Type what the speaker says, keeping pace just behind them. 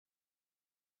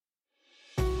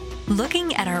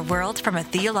Looking at our world from a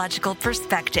theological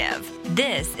perspective.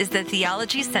 This is the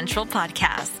Theology Central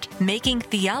Podcast, making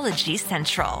theology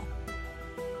central.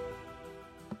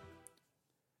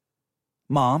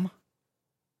 Mom,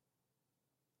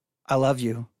 I love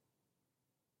you.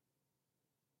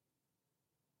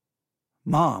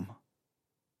 Mom,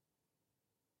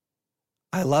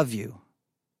 I love you.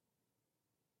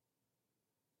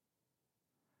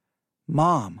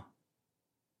 Mom,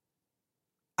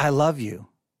 I love you.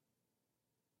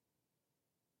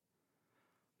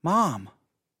 Mom,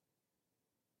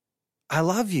 I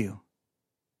love you.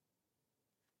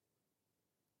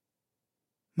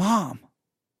 Mom,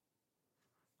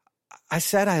 I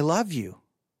said I love you.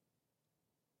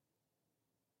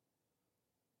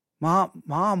 Mom,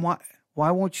 why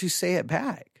won't you say it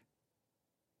back?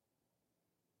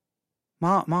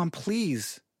 Mom,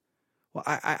 please. Well,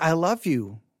 I love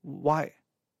you. Why?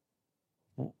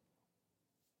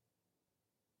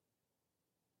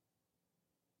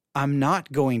 I'm not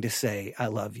going to say I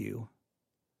love you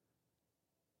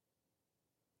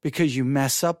because you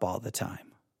mess up all the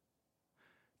time,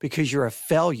 because you're a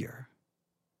failure,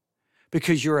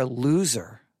 because you're a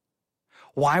loser.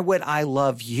 Why would I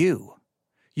love you?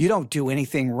 You don't do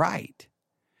anything right.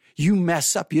 You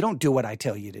mess up. You don't do what I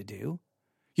tell you to do.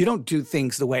 You don't do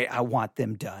things the way I want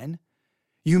them done.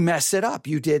 You mess it up.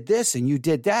 You did this and you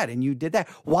did that and you did that.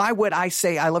 Why would I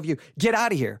say I love you? Get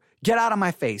out of here. Get out of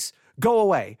my face. Go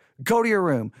away. Go to your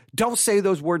room. Don't say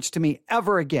those words to me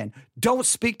ever again. Don't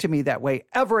speak to me that way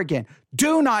ever again.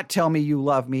 Do not tell me you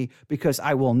love me, because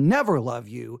I will never love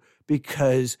you,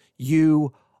 because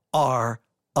you are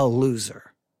a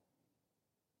loser.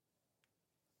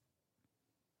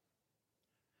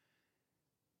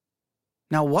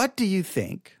 Now, what do you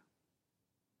think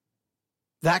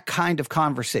that kind of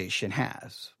conversation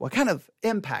has? What kind of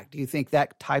impact do you think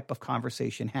that type of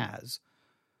conversation has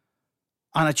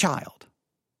on a child?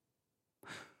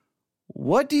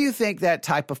 What do you think that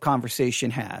type of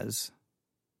conversation has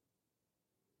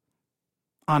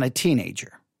on a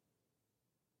teenager?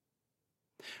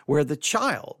 Where the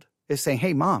child is saying,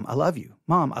 hey, Mom, I love you.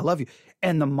 Mom, I love you.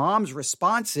 And the mom's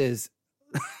response is,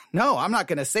 no, I'm not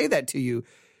going to say that to you.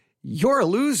 You're a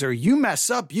loser. You mess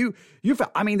up.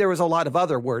 I mean, there was a lot of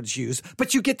other words used,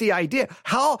 but you get the idea.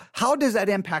 How does that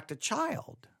impact a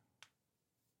child?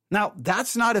 Now,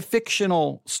 that's not a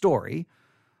fictional story.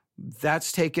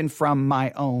 That's taken from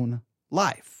my own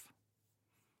life.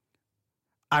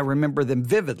 I remember them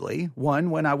vividly. One,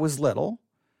 when I was little,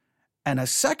 and a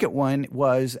second one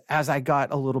was as I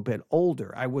got a little bit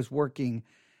older. I was working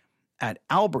at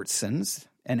Albertsons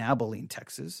in Abilene,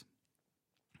 Texas,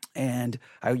 and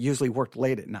I usually worked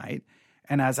late at night.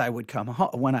 And as I would come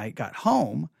home, when I got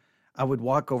home, I would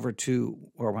walk over to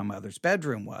where my mother's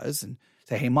bedroom was and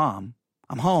say, hey, Mom,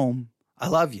 I'm home. I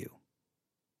love you.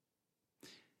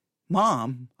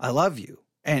 Mom, I love you.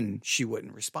 And she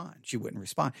wouldn't respond. She wouldn't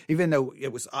respond, even though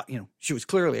it was, she was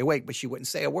clearly awake, but she wouldn't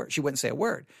say a word. She wouldn't say a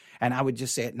word. And I would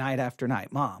just say it night after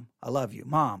night, Mom, I love you.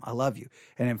 Mom, I love you.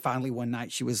 And then finally one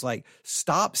night she was like,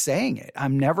 stop saying it.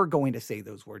 I'm never going to say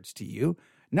those words to you.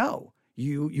 No,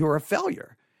 you're a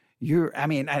failure.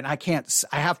 And I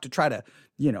have to try to,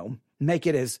 make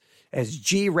it as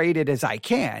G-rated as I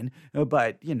can,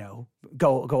 but,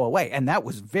 go away. And that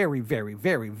was very, very,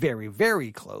 very, very,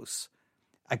 very close,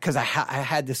 because I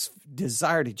had this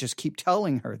desire to just keep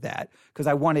telling her that because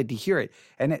I wanted to hear it.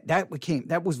 And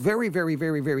that was very, very,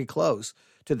 very, very close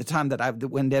to the time that I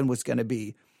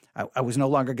was no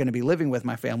longer going to be living with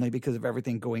my family because of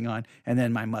everything going on, and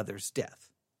then my mother's death.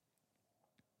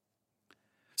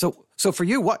 So for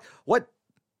you,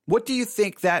 what do you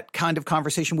think that kind of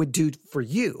conversation would do for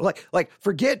you? Like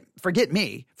forget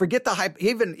me, forget the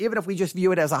even if we just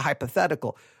view it as a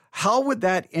hypothetical, how would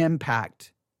that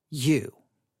impact you?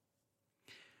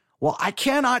 Well, I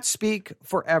cannot speak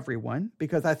for everyone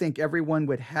because I think everyone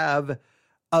would have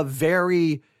a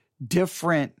very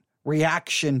different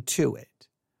reaction to it.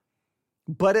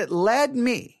 But it led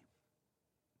me,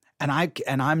 and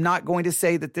I'm not going to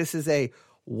say that this is a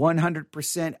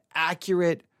 100%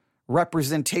 accurate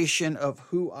representation of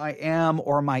who I am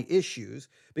or my issues,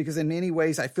 because in many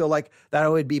ways I feel like that I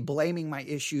would be blaming my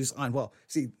issues on,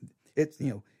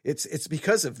 it's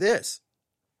because of this.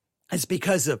 It's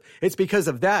because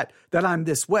of that I'm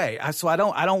this way. So I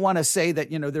don't want to say that,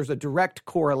 there's a direct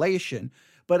correlation,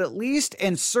 but at least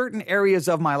in certain areas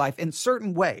of my life, in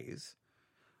certain ways,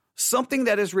 something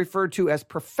that is referred to as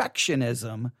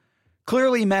perfectionism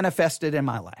clearly manifested in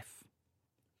my life.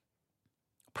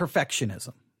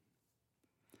 Perfectionism.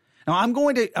 Now I'm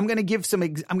going to give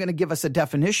us a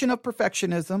definition of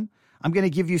perfectionism. I'm going to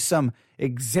give you some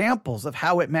examples of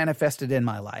how it manifested in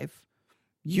my life.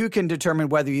 You can determine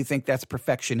whether you think that's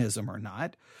perfectionism or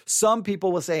not. Some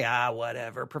people will say,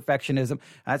 whatever, perfectionism,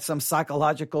 that's some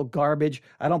psychological garbage.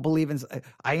 I don't believe in.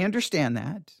 I understand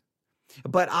that.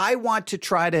 But I want to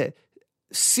try to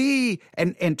see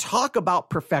and talk about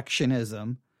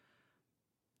perfectionism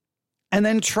and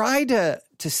then try to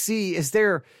see, is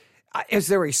there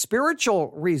a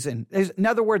spiritual reason? In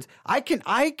other words, I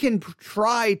can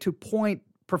try to point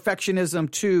perfectionism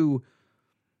to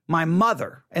my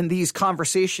mother and these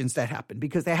conversations that happened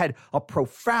because they had a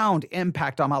profound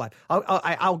impact on my life.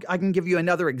 I can give you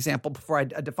another example before I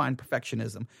define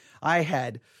perfectionism. I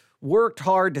had worked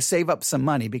hard to save up some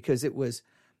money because it was,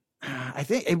 I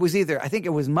think it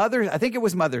was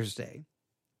Mother's Day.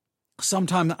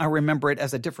 Sometimes I remember it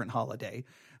as a different holiday,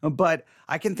 but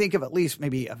I can think of at least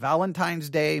maybe a Valentine's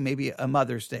Day, maybe a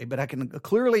Mother's Day, but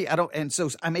so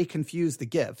I may confuse the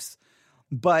gifts,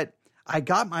 but I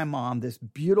got my mom this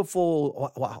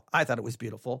beautiful, wow, I thought it was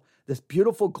beautiful, this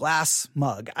beautiful glass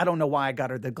mug. I don't know why I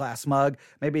got her the glass mug.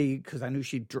 Maybe because I knew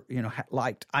she,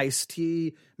 liked iced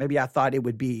tea. Maybe I thought it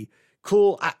would be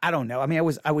cool. I don't know. I mean,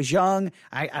 I was young.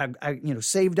 I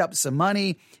saved up some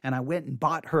money and I went and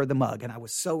bought her the mug and I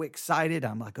was so excited.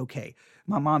 I'm like, okay,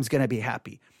 my mom's going to be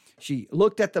happy. She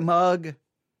looked at the mug,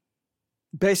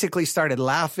 basically started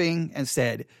laughing and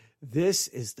said, "This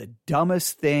is the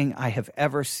dumbest thing I have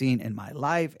ever seen in my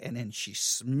life." And then she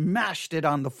smashed it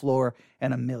on the floor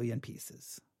in a million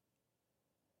pieces.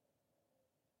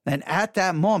 And at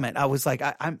that moment, I was like,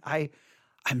 I'm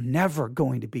never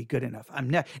going to be good enough.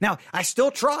 Now, I still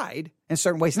tried in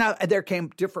certain ways. Now, there came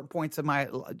different points in my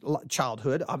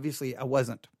childhood. Obviously, I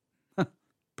wasn't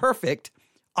perfect.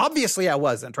 Obviously, I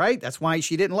wasn't, right? That's why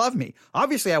she didn't love me.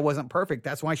 Obviously, I wasn't perfect.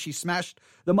 That's why she smashed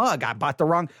the mug. I bought the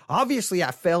wrong. Obviously,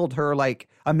 I failed her like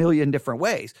a million different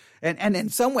ways. And in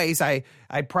some ways, I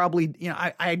probably,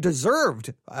 I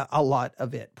deserved a lot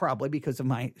of it, probably because of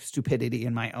my stupidity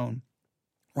and my own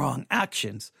wrong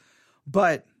actions.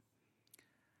 But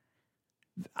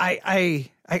I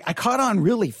caught on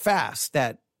really fast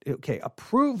that, okay,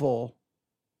 approval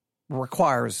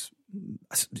requires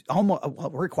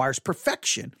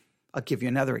perfection. I'll give you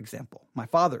another example. My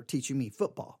father teaching me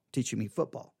football.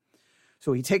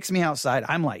 So he takes me outside.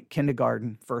 I'm like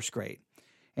kindergarten, first grade.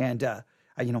 And,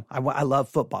 I love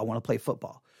football. I want to play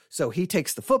football. So he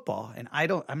takes the football and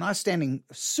I'm not standing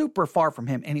super far from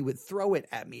him and he would throw it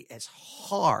at me as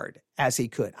hard as he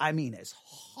could. I mean, as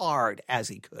hard as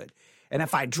he could. And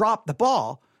if I dropped the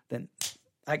ball, then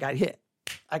I got hit.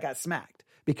 I got smacked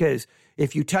because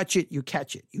if you touch it, you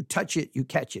catch it. You touch it, you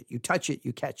catch it. You touch it,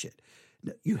 you catch it.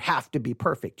 You have to be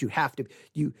perfect. You have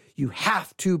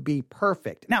to be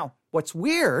perfect. Now, what's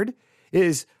weird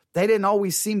is they didn't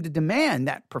always seem to demand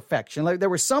that perfection. Like there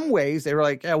were some ways they were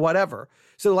like, yeah, whatever.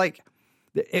 So like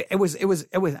it was,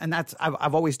 and that's,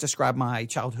 I've always described my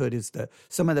childhood as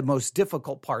some of the most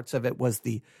difficult parts of it was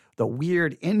the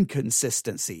weird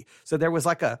inconsistency. So there was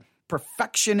like a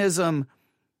perfectionism,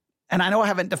 and I know I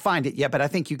haven't defined it yet, but I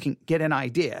think you can get an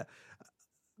idea,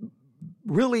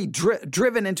 really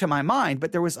driven into my mind,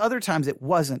 but there was other times it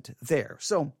wasn't there.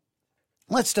 So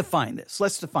let's define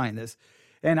this.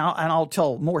 And I'll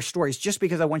tell more stories just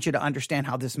because I want you to understand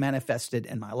how this manifested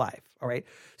in my life. All right.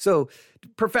 So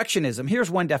perfectionism,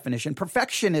 here's one definition.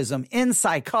 Perfectionism in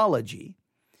psychology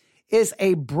is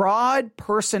a broad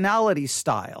personality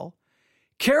style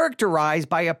characterized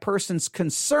by a person's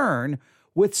concern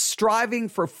with striving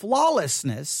for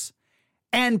flawlessness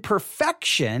and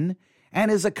perfection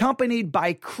and is accompanied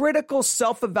by critical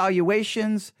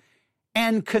self-evaluations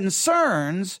and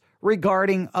concerns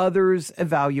regarding others'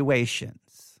 evaluations.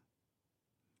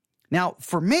 Now,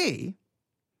 for me,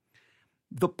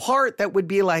 the part that would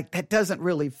be like, that doesn't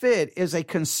really fit is a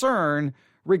concern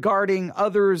regarding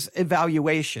others'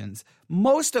 evaluations.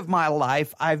 Most of my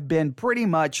life, I've been pretty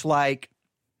much like,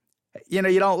 you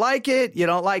don't like it, you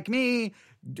don't like me,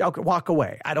 okay, walk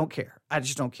away. I don't care. I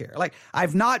just don't care. Like,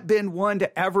 I've not been one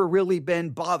to ever really been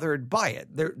bothered by it.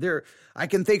 I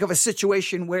can think of a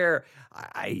situation where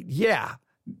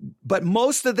but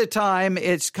most of the time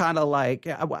it's kind of like,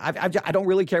 I don't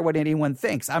really care what anyone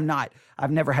thinks.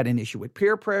 I've never had an issue with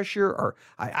peer pressure, or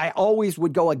I always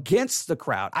would go against the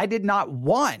crowd. I did not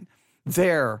want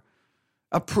their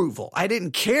approval. I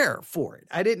didn't care for it.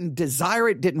 I didn't desire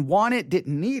it, didn't want it,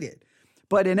 didn't need it.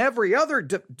 But in every other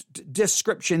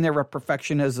description there of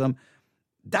perfectionism,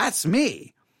 that's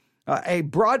me. A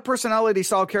broad personality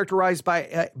style characterized by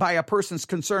a person's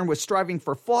concern with striving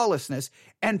for flawlessness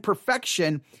and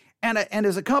perfection and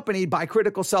is accompanied by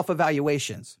critical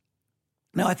self-evaluations.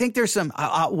 Now, I think there's some,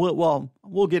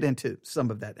 we'll get into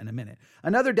some of that in a minute.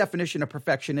 Another definition of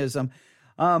perfectionism,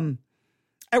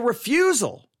 a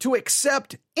refusal to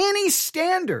accept any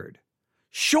standard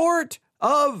short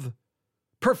of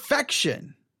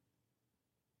perfection.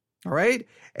 All right.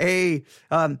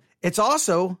 It's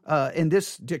also in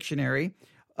this dictionary,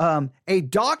 a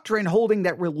doctrine holding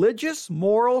that religious,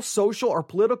 moral, social, or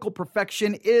political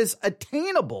perfection is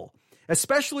attainable,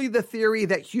 especially the theory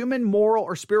that human moral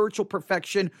or spiritual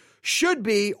perfection should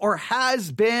be or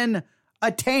has been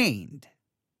attained.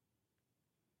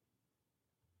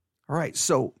 All right.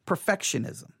 So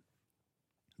perfectionism,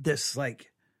 this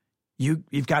like,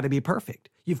 you've got to be perfect.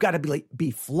 You've got to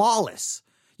be flawless.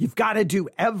 You've got to do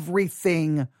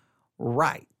everything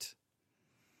right.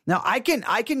 Now, I can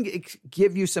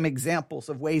give you some examples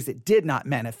of ways it did not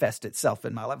manifest itself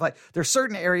in my life. Like there's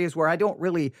certain areas where I didn't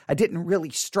really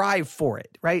strive for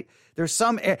it, right? There's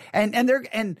some,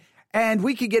 and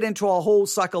we could get into a whole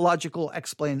psychological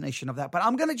explanation of that, but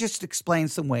I'm going to just explain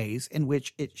some ways in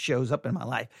which it shows up in my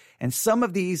life. And some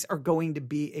of these are going to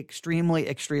be extremely,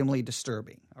 extremely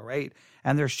disturbing, all right?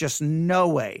 And there's just no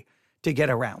way to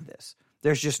get around this.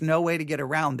 There's just no way to get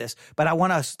around this, but I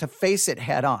want us to face it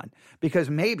head on because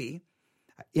maybe,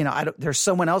 there's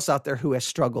someone else out there who has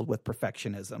struggled with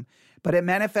perfectionism, but it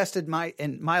manifested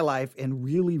in my life in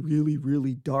really, really,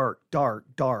 really dark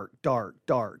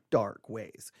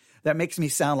ways. That makes me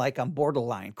sound like I'm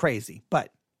borderline crazy,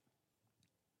 but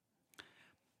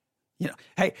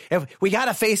hey, we got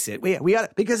to face it. We got to,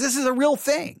 because this is a real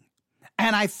thing.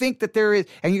 And I think that there is,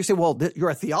 and you say, well, you're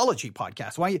a theology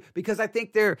podcast. Why? Because I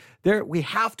think we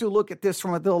have to look at this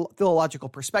from a theological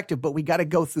perspective, but we got to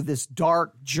go through this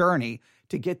dark journey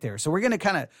to get there. So we're going to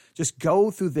kind of just go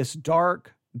through this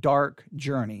dark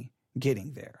journey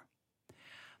getting there.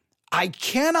 I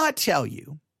cannot tell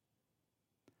you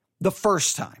the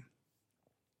first time.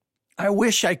 I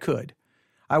wish I could.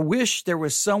 I wish there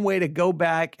was some way to go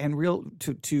back and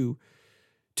to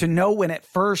know when it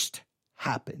first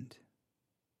happened.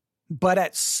 But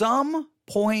at some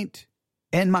point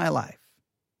in my life,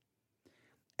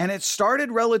 and it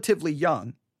started relatively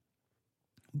young,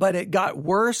 but it got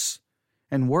worse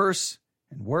and worse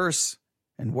and worse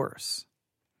and worse.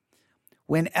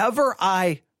 Whenever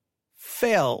I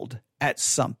failed at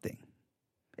something,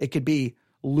 it could be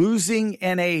losing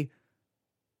in a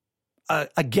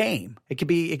game. It could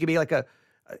be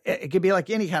like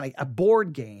any kind of a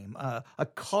board game, a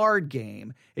card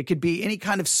game. It could be any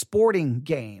kind of sporting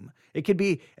game. It could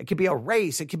be a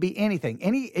race. It could be anything.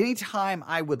 Any time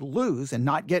I would lose and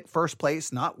not get first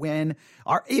place, not win,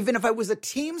 or even if it was a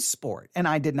team sport and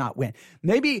I did not win.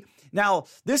 Maybe now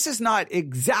this is not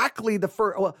exactly the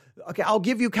first. Well, okay, I'll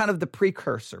give you kind of the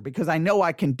precursor because I know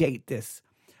I can date this.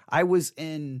 I was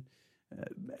in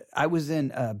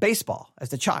baseball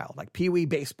as a child, like Pee Wee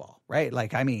baseball, right?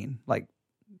 Like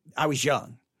I was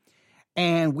young,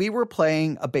 and we were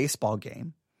playing a baseball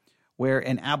game where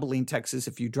in Abilene, Texas,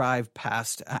 if you drive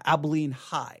past Abilene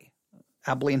High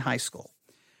School,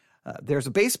 there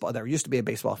used to be a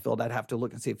baseball field. I'd have to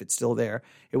look and see if it's still there.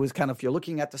 It was kind of, if you're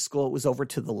looking at the school, it was over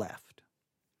to the left.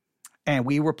 And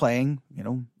we were playing,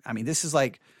 this is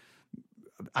like,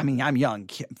 I'm young,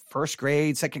 first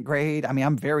grade, second grade.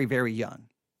 I'm very, very young.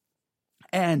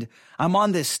 And I'm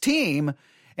on this team,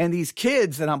 and these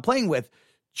kids that I'm playing with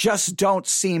just don't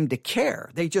seem to care.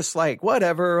 They just like,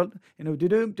 whatever,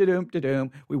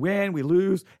 da-doom. We win, we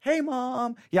lose. Hey,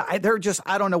 Mom. Yeah, I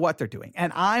don't know what they're doing.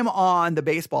 And I'm on the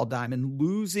baseball diamond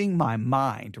losing my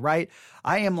mind, right?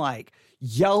 I am like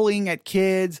yelling at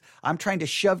kids. I'm trying to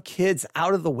shove kids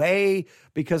out of the way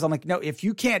because I'm like, no, if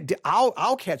you can't,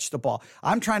 I'll catch the ball.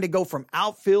 I'm trying to go from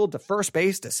outfield to first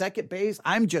base to second base.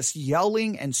 I'm just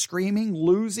yelling and screaming,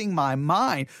 losing my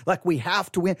mind. Like we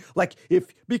have to win. Like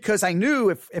because I knew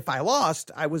if I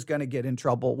lost, I was going to get in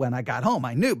trouble when I got home.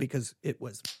 I knew because it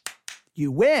was,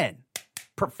 you win,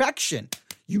 perfection.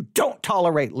 You don't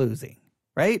tolerate losing,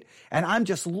 right? And I'm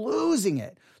just losing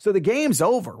it. So the game's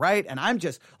over, right? And I'm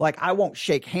just like, I won't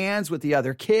shake hands with the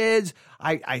other kids.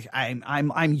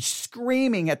 I'm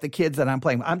screaming at the kids that I'm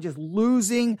playing with. I'm just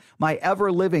losing my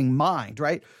ever living mind,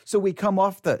 right? So we come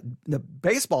off the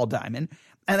baseball diamond,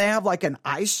 and they have like an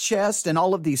ice chest and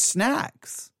all of these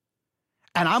snacks.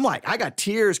 And I'm like, I got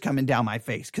tears coming down my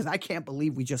face because I can't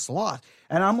believe we just lost.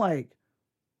 And I'm like,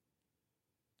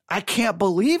 I can't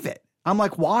believe it. I'm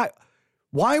like, why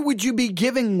would you be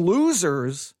giving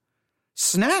losers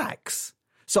snacks?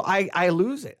 So I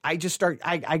lose it. I just start,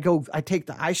 I take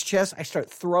the ice chest. I start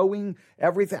throwing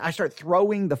everything. I start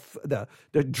throwing the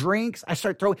drinks. I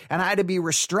start throwing, and I had to be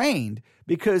restrained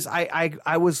because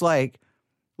I was like,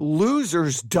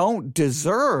 losers don't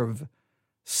deserve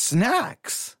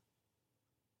snacks.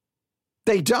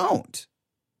 They don't.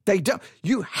 They don't.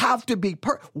 You have to be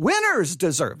winners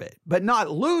deserve it, but not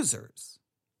losers.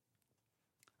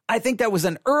 I think that was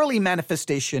an early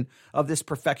manifestation of this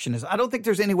perfectionism. I don't think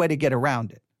there's any way to get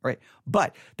around it, right?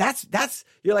 But that's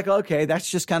you're like, okay, that's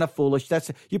just kind of foolish.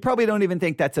 You probably don't even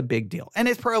think that's a big deal. And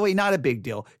it's probably not a big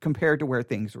deal compared to where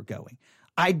things were going.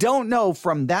 I don't know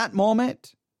from that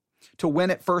moment to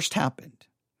when it first happened.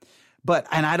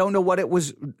 And I don't know what it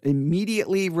was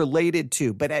immediately related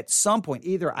to, but at some point,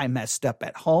 either I messed up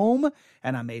at home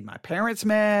and I made my parents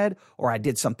mad, or I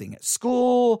did something at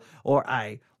school, or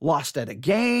I lost at a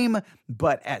game.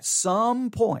 But at some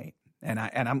point,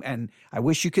 and I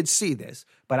wish you could see this,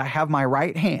 but I have my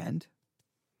right hand,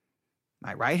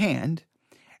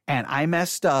 and I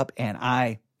messed up, and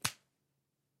I'm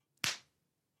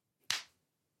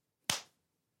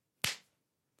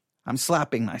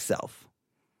slapping myself.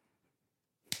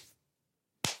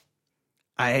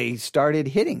 I started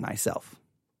hitting myself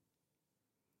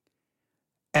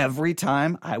every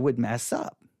time I would mess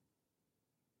up.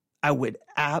 I would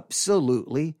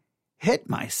absolutely hit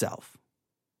myself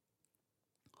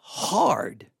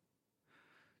hard.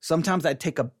 Sometimes I'd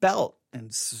take a belt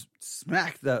and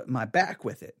smack my back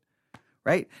with it,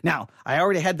 right? Now, I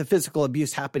already had the physical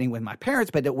abuse happening with my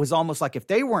parents, but it was almost like if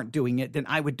they weren't doing it, then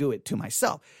I would do it to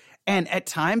myself. And at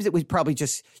times it would probably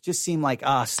just seem like,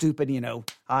 stupid,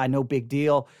 no big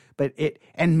deal. But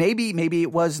maybe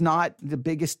it was not the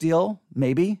biggest deal.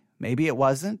 Maybe it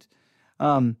wasn't.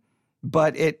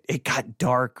 But it got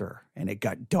darker, and it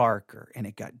got darker, and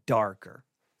it got darker,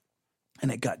 and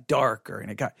it got darker,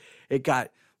 and it got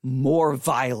more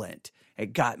violent.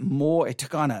 It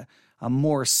took on a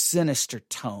more sinister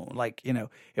tone,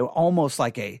 it almost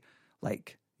like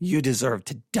you deserve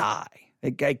to die.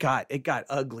 It got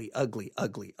ugly.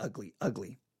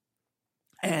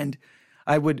 And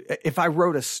if I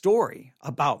wrote a story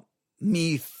about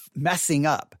me messing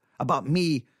up, about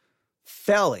me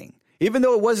failing, even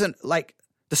though it wasn't like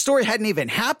the story hadn't even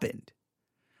happened,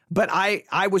 but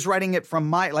I was writing it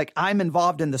from I'm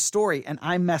involved in the story and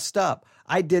I messed up.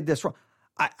 I did this wrong.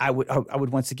 I would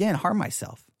once again harm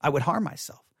myself. I would harm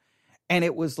myself. And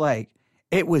it was like,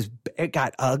 it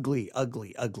got ugly.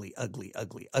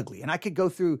 And I could go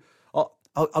through,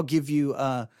 I'll give you,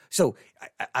 I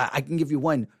can give you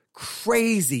one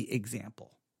crazy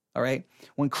example. All right.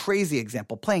 One crazy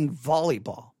example, playing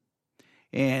volleyball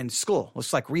in school.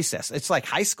 It's like recess. It's like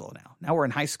high school now. Now we're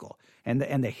in high school, and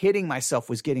the hitting myself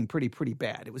was getting pretty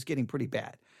bad. It was getting pretty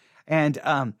bad.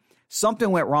 And,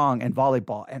 something went wrong in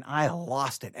volleyball and I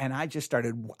lost it. And I just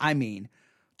started,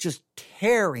 just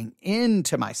tearing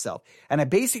into myself. And I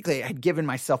had given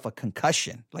myself a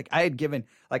concussion.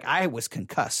 I was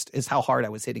concussed is how hard I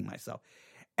was hitting myself.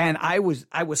 And I was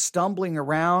stumbling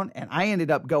around and I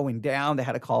ended up going down. They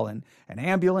had to call in an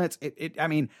ambulance.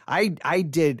 I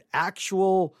did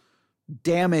actual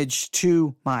damage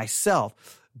to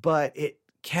myself, but it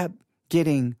kept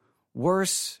getting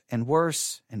worse and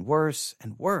worse and worse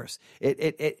and worse.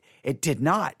 It did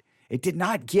not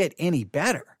get any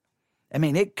better.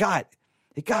 It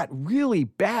got really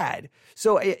bad.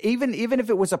 So even if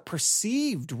it was a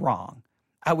perceived wrong,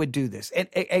 I would do this. And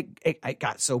it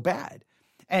got so bad.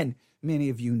 And many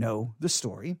of you know the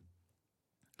story.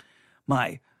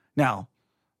 Now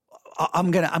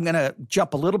I'm gonna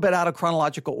jump a little bit out of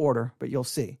chronological order, but you'll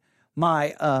see.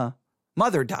 My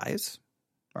mother dies.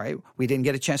 Right? We didn't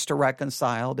get a chance to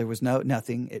reconcile. There was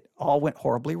nothing. It all went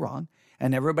horribly wrong.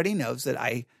 And everybody knows that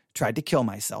I tried to kill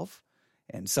myself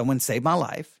and someone saved my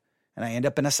life. And I end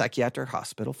up in a psychiatric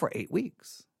hospital for 8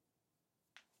 weeks.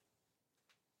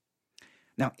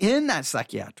 Now, in that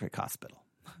psychiatric hospital,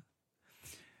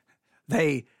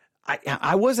 I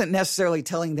wasn't necessarily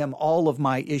telling them all of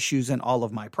my issues and all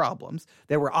of my problems.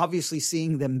 They were obviously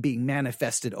seeing them being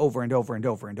manifested over and over and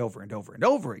over and over and over and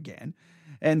over again.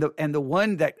 And the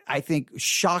one that I think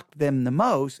shocked them the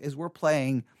most is we're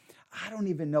playing, I don't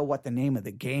even know what the name of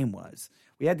the game was.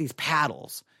 We had these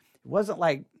paddles. It wasn't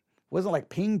like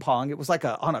ping pong. It was like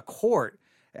on a court,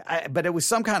 but it was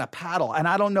some kind of paddle. And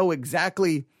I don't know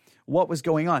exactly what was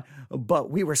going on, but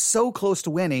we were so close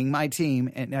to winning, my team.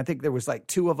 And I think there was like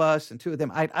two of us and two of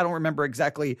them. I don't remember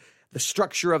exactly the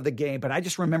structure of the game, but I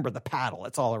just remember the paddle.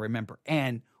 That's all I remember.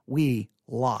 And we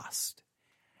lost.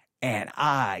 And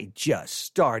I just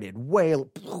started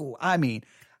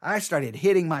I started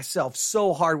hitting myself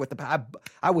so hard with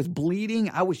I was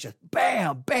bleeding. I was just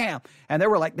bam, bam. And they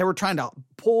were trying to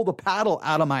pull the paddle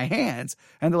out of my hands.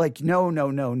 And they're like,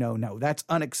 no. That's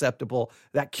unacceptable.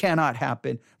 That cannot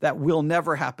happen. That will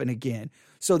never happen again.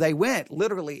 So they went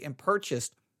literally and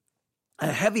purchased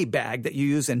a heavy bag that you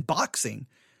use in boxing.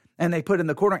 And they put in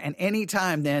the corner. And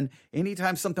anytime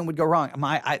something would go wrong,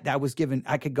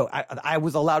 I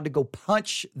was allowed to go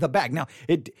punch the bag. Now,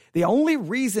 the only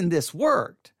reason this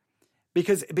worked,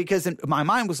 because in my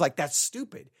mind was like, that's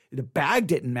stupid. The bag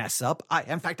didn't mess up. I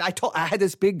had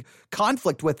this big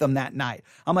conflict with them that night.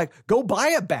 I'm like, go buy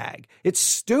a bag. It's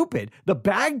stupid. The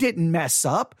bag didn't mess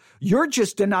up. You're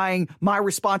just denying my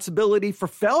responsibility for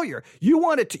failure. You don't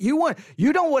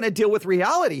want to deal with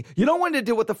reality. You don't want to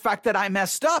deal with the fact that I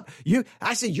messed up.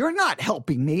 I said, you're not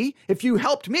helping me. If you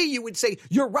helped me, you would say,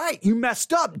 you're right. You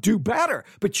messed up. Do better.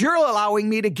 But you're allowing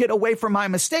me to get away from my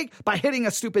mistake by hitting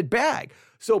a stupid bag.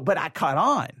 But I caught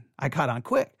on. I caught on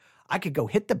quick. I could go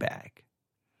hit the bag.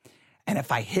 And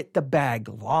if I hit the bag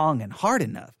long and hard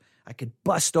enough, I could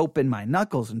bust open my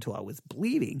knuckles until I was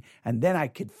bleeding, and then I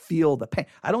could feel the pain.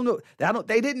 I don't know.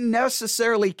 They didn't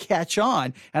necessarily catch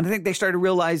on. And I think they started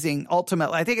realizing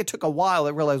ultimately, I think it took a while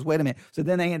to realize, wait a minute. So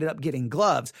then they ended up getting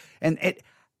gloves. And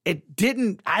it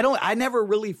didn't, I never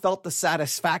really felt the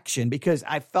satisfaction, because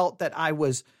I felt that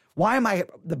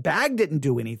the bag didn't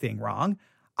do anything wrong.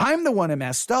 I'm the one who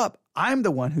messed up. I'm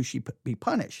the one who should be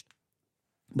punished.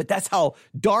 But that's how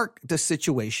dark the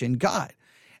situation got.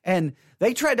 And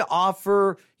they tried to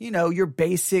offer, your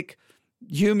basic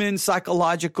human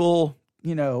psychological,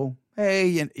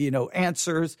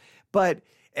 answers. But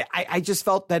I just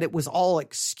felt that it was all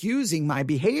excusing my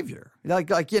behavior. They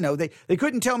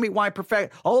couldn't tell me why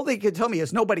perfect. All they could tell me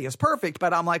is nobody is perfect.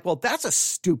 But I'm like, well, that's a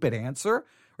stupid answer,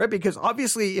 right? Because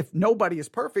obviously if nobody is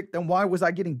perfect, then why was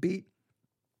I getting beat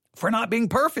for not being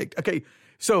perfect? Okay.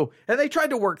 So, and they tried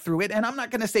to work through it, and I'm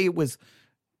not going to say it was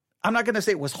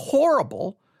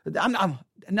horrible.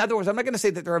 In other words, I'm not going to say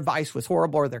that their advice was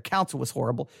horrible or their counsel was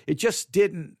horrible. It just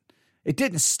didn't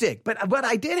stick. But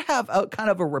I did have a kind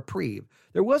of a reprieve.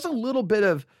 There was a little bit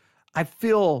of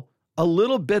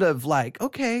like,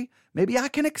 okay, maybe I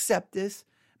can accept this.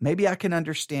 Maybe I can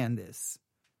understand this.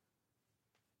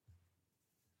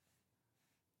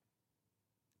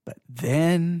 But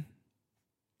then,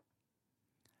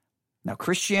 now,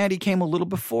 Christianity came a little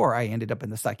before I ended up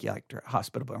in the psychiatric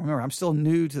hospital. But remember, I'm still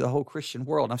new to the whole Christian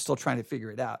world. I'm still trying to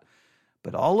figure it out.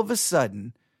 But all of a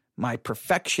sudden, my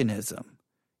perfectionism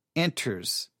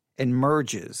enters and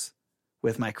merges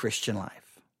with my Christian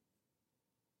life.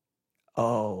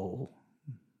 Oh,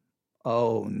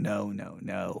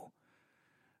 no.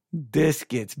 This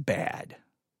gets bad.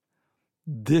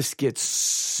 This gets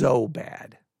so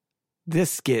bad.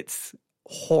 This gets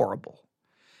horrible.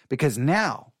 Because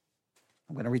now,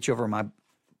 I'm going to reach over my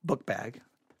book bag.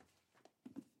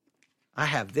 I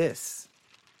have this.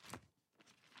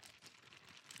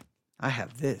 I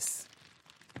have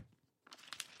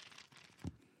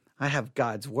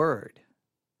God's Word.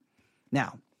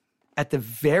 Now, at the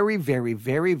very, very,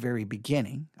 very, very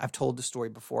beginning, I've told the story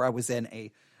before. I was in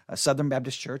a Southern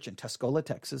Baptist church in Tuscola,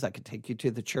 Texas. I could take you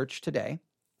to the church today.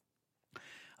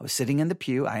 I was sitting in the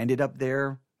pew. I ended up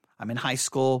there. I'm in high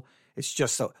school. It's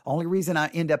just so. Only reason I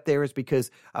end up there is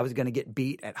because I was going to get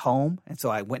beat at home. And so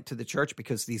I went to the church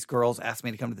because these girls asked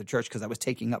me to come to the church because I was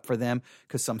taking up for them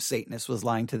because some Satanist was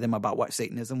lying to them about what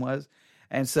Satanism was.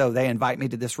 And so they invite me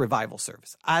to this revival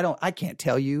service. I can't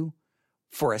tell you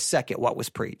for a second what was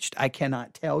preached. I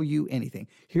cannot tell you anything.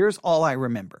 Here's all I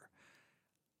remember.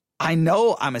 I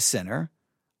know I'm a sinner.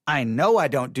 I know I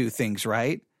don't do things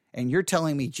right. And you're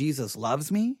telling me Jesus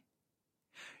loves me?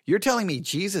 You're telling me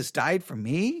Jesus died for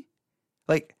me?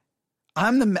 Like,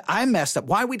 I messed up.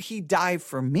 Why would he die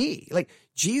for me? Like,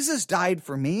 Jesus died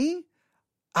for me?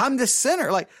 I'm the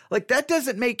sinner. Like that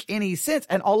doesn't make any sense.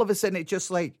 And all of a sudden it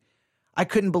just like, I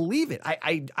couldn't believe it.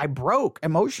 I broke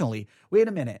emotionally. Wait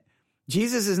a minute.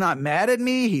 Jesus is not mad at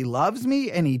me. He loves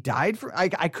me and he died for, I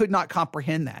could not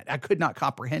comprehend that. I could not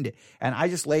comprehend it. And I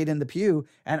just laid in the pew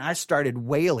and I started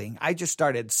wailing. I just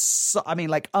started,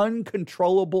 like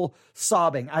uncontrollable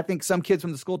sobbing. I think some kids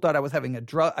from the school thought I was having a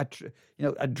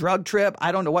drug trip.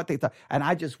 I don't know what they thought. And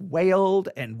I just wailed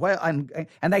and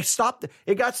they stopped.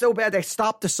 It got so bad. They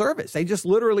stopped the service. They just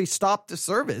literally stopped the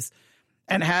service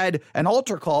and had an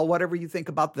altar call, whatever you think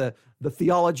about the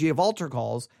theology of altar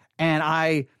calls. And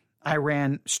I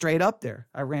ran straight up there.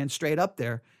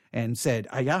 And said,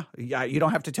 yeah, you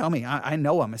don't have to tell me. I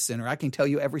know I'm a sinner. I can tell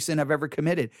you every sin I've ever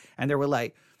committed. And they were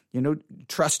like,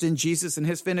 trust in Jesus and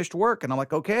his finished work. And I'm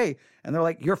like, okay. And they're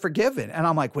like, you're forgiven. And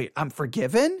I'm like, wait, I'm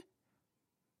forgiven?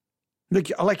 Like,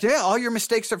 yeah, all your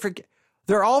mistakes are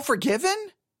they're all forgiven?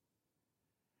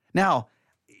 Now,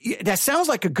 that sounds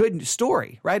like a good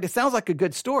story, right? It sounds like a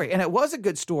good story. And it was a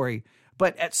good story.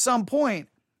 But at some point,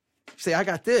 say, I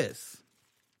got this.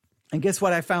 And guess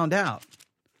what I found out?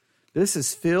 This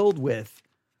is filled with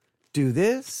do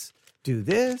this, do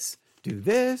this, do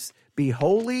this, be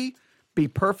holy, be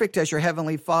perfect as your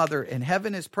heavenly Father in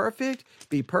heaven is perfect,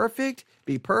 be perfect,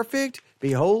 be perfect,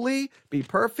 be holy, be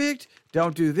perfect,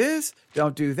 don't do this,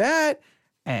 don't do that.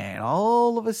 And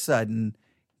all of a sudden,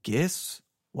 guess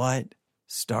what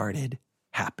started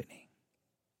happening?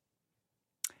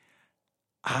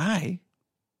 I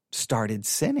started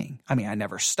sinning. I mean, I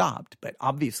never stopped, but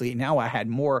obviously now I had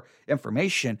more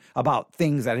information about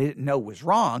things that I didn't know was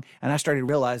wrong. And I started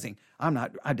realizing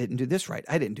I didn't do this right.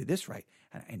 I didn't do this right.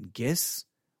 And guess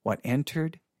what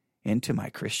entered into my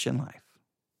Christian life?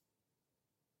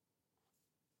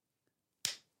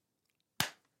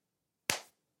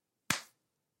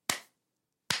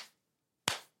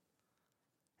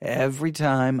 Every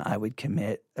time I would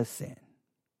commit a sin,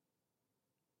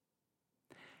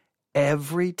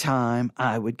 every time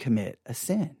I would commit a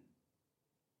sin,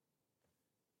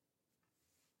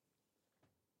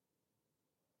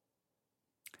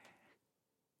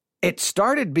 it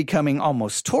started becoming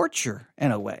almost torture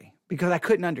in a way because I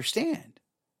couldn't understand.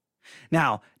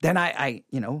 Now, then I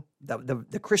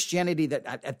the Christianity that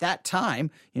at that time,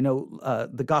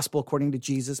 The Gospel According to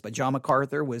Jesus by John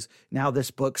MacArthur was now this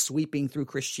book sweeping through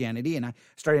Christianity, and I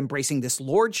started embracing this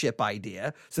lordship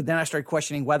idea. So then I started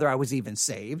questioning whether I was even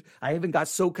saved. I even got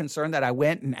so concerned that I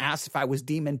went and asked if I was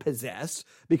demon possessed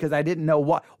because I didn't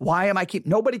know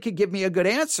nobody could give me a good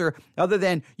answer other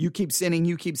than you keep sinning,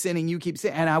 you keep sinning, you keep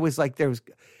sinning. And I was like, there's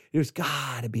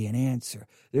got to be an answer.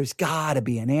 There's got to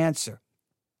be an answer.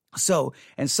 So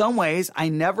in some ways, I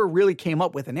never really came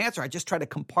up with an answer. I just tried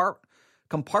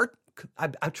to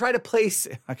I try to place,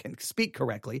 I can speak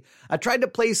correctly. I tried to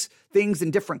place things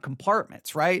in different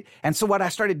compartments, right? And so what I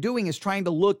started doing is trying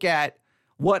to look at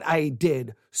what I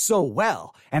did so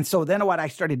well. And so then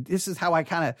this is how I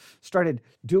kind of started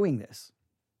doing this.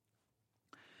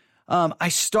 I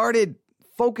started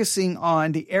focusing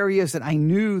on the areas that I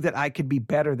knew that I could be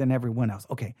better than everyone else.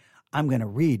 Okay, I'm going to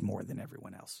read more than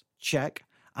everyone else. Check.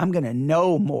 I'm going to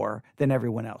know more than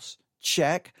everyone else.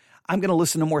 Check. I'm going to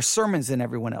listen to more sermons than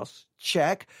everyone else.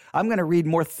 Check. I'm going to read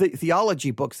more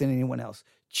theology books than anyone else.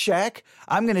 Check.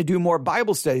 I'm going to do more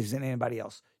Bible studies than anybody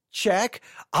else. Check.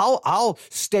 I'll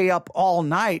stay up all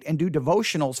night and do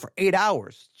devotionals for 8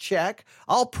 hours. Check.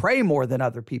 I'll pray more than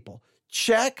other people.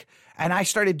 Check. And I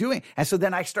started doing, and so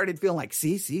then I started feeling like,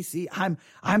 see,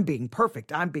 I'm being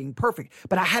perfect. I'm being perfect.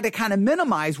 But I had to kind of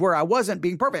minimize where I wasn't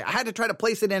being perfect. I had to try to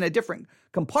place it in a different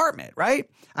compartment, right?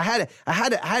 I had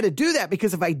to do that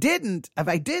because if I didn't,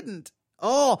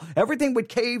 everything would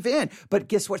cave in. But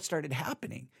guess what started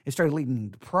happening? It started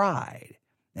leading to pride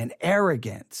and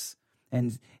arrogance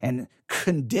and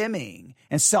condemning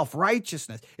and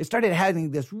self-righteousness. It started having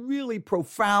this really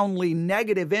profoundly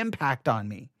negative impact on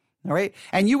me. All right.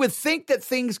 And you would think that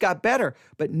things got better,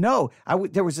 but no,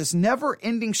 there was this never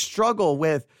ending struggle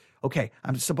with, okay,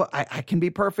 I can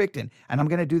be perfect and I'm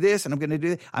going to do this and I'm going to do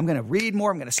that. I'm going to read more.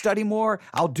 I'm going to study more.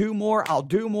 I'll do more. I'll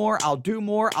do more. I'll do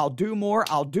more. I'll do more.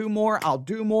 I'll do more. I'll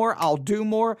do more. I'll do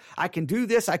more. I can do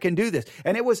this. I can do this.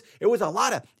 And it was a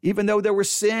lot of, even though there was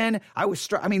sin,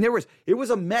 it was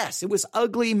a mess. It was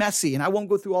ugly, messy. And I won't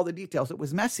go through all the details. It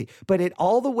was messy, but it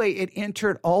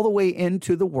entered all the way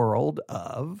into the world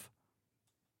of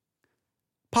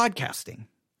podcasting.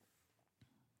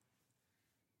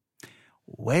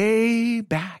 Way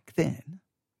back then,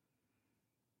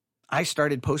 I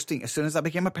started posting, as soon as I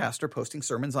became a pastor, posting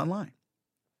sermons online.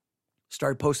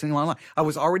 Started posting online. I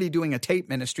was already doing a tape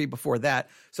ministry before that.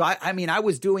 So I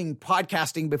was doing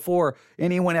podcasting before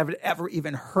anyone ever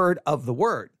even heard of the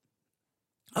word.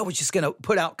 I was just going to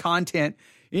put out content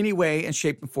any way and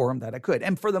shape and form that I could.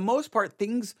 And for the most part,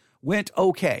 things went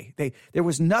okay. There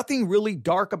was nothing really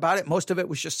dark about it. Most of it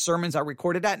was just sermons I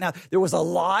recorded at. Now, there was a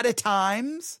lot of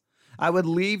times I would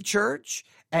leave church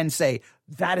and say,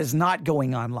 that is not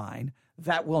going online.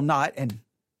 That will not, and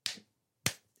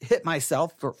hit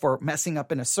myself for messing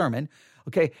up in a sermon.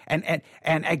 Okay. And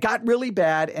it got really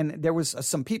bad. And there was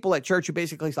some people at church who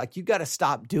basically was like, you got to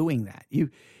stop doing that.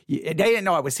 They didn't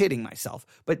know I was hitting myself,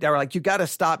 but they were like, you got to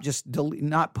stop just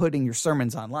not putting your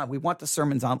sermons online. We want the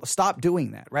sermons on. Stop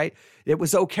doing that, right? It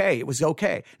was okay. It was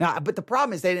okay. Now, but the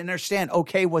problem is they didn't understand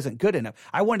okay wasn't good enough.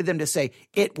 I wanted them to say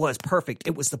it was perfect.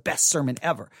 It was the best sermon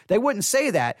ever. They wouldn't say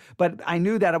that, but I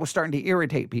knew that I was starting to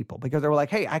irritate people because they were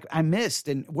like, hey, I missed,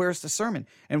 and where's the sermon?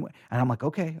 And I'm like,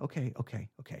 okay, I'll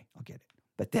get it.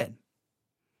 But then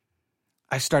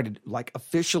I started like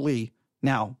officially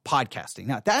now podcasting.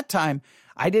 Now at that time,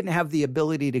 I didn't have the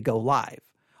ability to go live.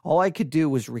 All I could do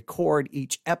was record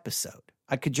each episode.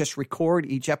 I could just record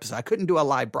each episode. I couldn't do a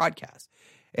live broadcast.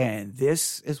 And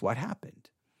this is what happened.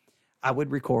 I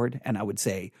would record and I would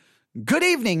say, good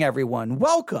evening, everyone.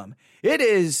 Welcome. It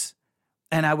is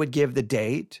And I would give the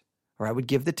date or I would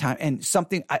give the time and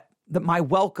something that my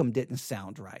welcome didn't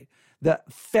sound right. The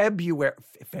February,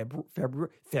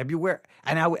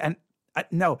 and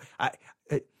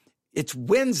it's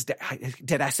Wednesday.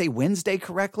 Did I say Wednesday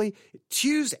correctly?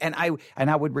 Tuesday, and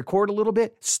I would record a little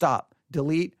bit, stop,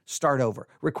 delete, start over.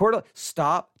 Record,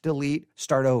 stop, delete,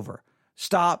 start over.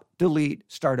 Stop, delete,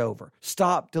 start over.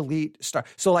 Stop, delete, start.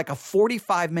 So like a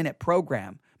 45-minute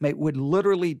program would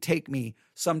literally take me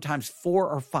sometimes 4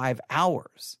 or 5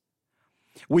 hours,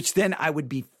 which then I would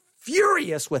be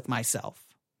furious with myself.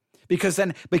 Because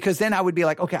then I would be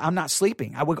like, okay, I'm not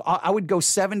sleeping. I would go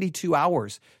 72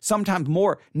 hours, sometimes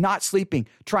more, not sleeping,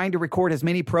 trying to record as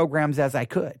many programs as I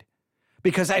could,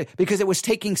 because it was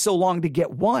taking so long to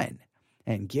get one.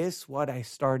 And guess what I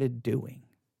started doing?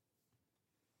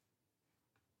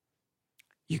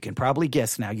 You can probably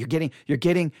guess now. You're getting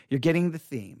the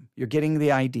theme. You're getting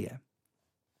the idea.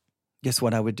 Guess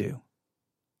what I would do?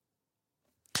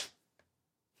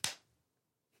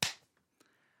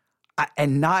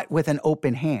 And not with an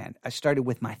open hand. I started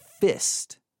with my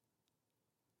fist,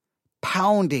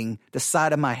 pounding the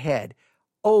side of my head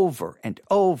over and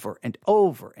over and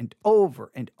over and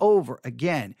over and over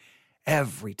again.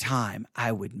 Every time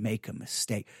I would make a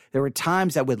mistake. There were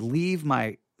times I would leave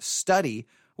my study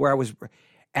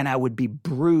and I would be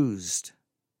bruised.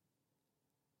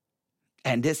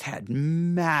 And this had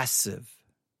massive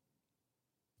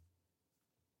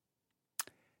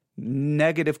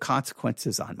negative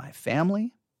consequences on my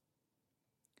family,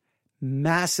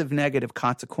 massive negative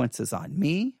consequences on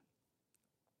me.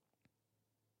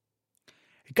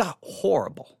 It got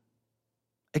horrible.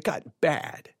 It got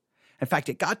bad. In fact,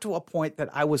 it got to a point that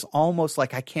I was almost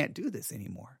like, I can't do this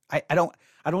anymore. I don't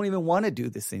even want to do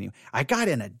this anymore. I got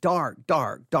in a dark,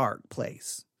 dark, dark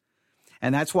place.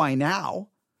 And that's why now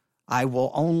I will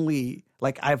only,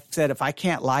 like I've said, if I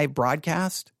can't live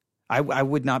broadcast, I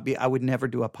would never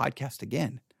do a podcast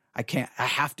again. I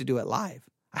have to do it live.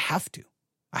 I have to.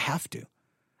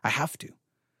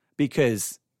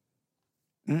 Because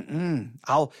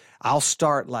I'll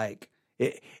start like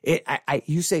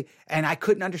you say, and I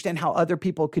couldn't understand how other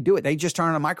people could do it. They just turn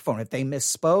on a microphone. If they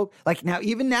misspoke, like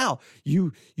even now,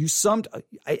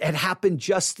 it happened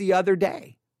just the other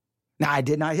day. Now I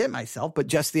did not hit myself, but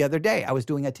just the other day I was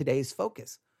doing a Today's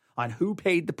Focus on who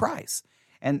paid the price.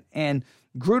 And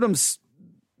Grudem's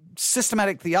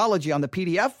systematic theology on the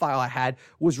PDF file I had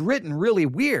was written really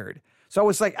weird. So I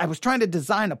was trying to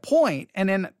design a point, and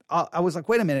then I was like,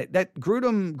 wait a minute, that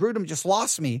Grudem just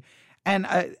lost me. And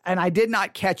I did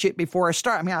not catch it before I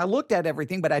started. I mean, I looked at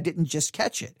everything, but I didn't just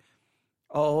catch it.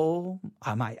 Oh,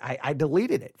 I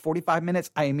deleted it. 45 minutes,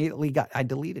 I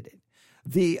deleted it.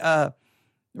 The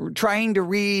trying to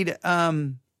read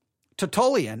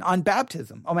Tertullian on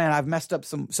baptism. Oh man, I've messed up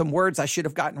some words I should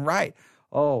have gotten right.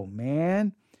 Oh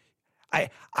man,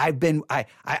 I've been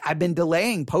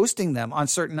delaying posting them on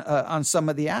on some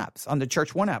of the apps on the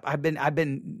Church One app. I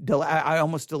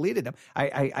almost deleted them.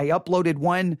 I uploaded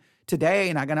one today,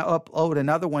 and I'm going to upload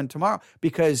another one tomorrow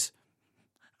because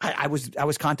I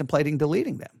was contemplating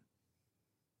deleting them.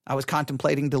 Now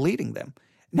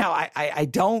I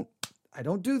don't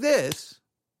do this.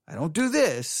 I don't do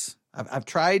this. I've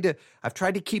tried to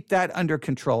keep that under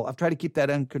control.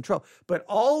 But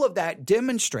all of that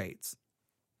demonstrates,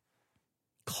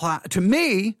 to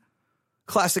me,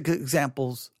 classic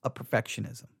examples of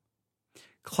perfectionism.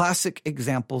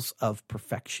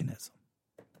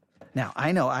 Now,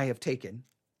 I know I have taken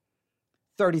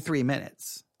 33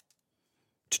 minutes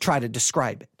to try to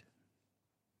describe it.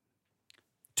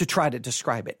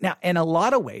 Now, in a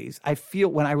lot of ways, I feel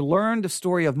when I learned the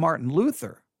story of Martin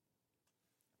Luther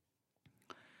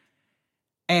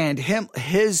and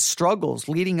his struggles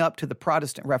leading up to the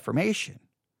Protestant Reformation,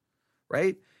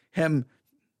 right? Him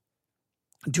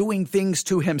doing things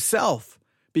to himself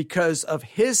because of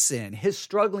his sin, his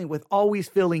struggling with always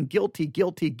feeling guilty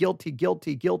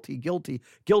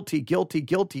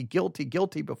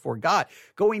before God,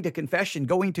 going to confession,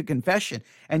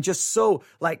 and just so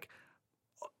like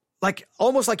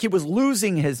almost like he was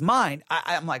losing his mind.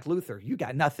 I'm like, Luther, you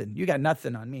got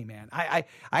nothing on me, man. I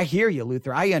hear you,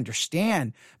 Luther. I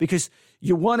understand, because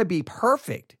you want to be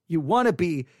perfect.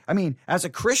 As a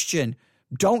Christian,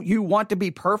 don't you want to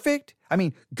be perfect? I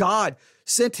mean, God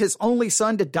sent his only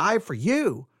son to die for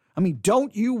you. I mean,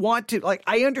 don't you want to,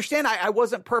 I understand I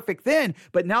wasn't perfect then,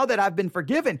 but now that I've been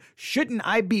forgiven, shouldn't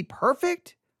I be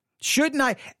perfect? Shouldn't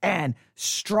I? And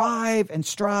strive for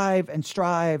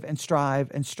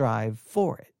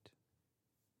it.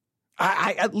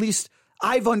 At least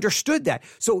I've understood that.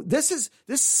 So this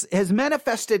has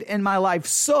manifested in my life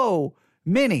so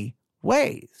many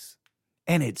ways,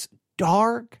 and it's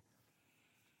dark.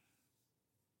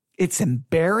 It's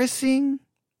embarrassing.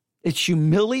 It's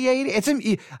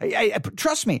humiliating.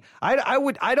 Trust me.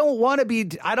 I don't want to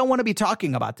be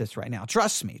talking about this right now.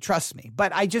 Trust me.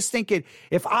 But I just think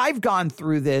if I've gone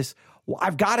through this,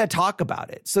 I've got to talk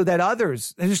about it so that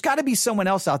there's got to be someone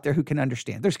else out there who can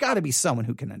understand. There's got to be someone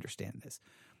who can understand this.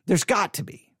 There's got to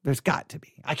be.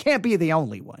 I can't be the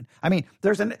only one. I mean,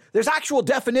 there's actual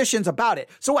definitions about it.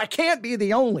 So I can't be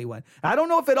the only one. I don't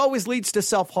know if it always leads to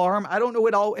self-harm. I don't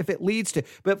know if it leads to,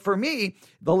 but for me,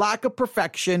 the lack of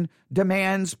perfection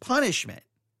demands punishment,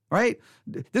 right?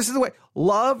 This is the way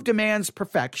love demands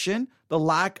perfection. The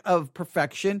lack of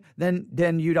perfection,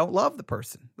 then you don't love the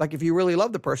person. Like if you really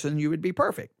love the person, you would be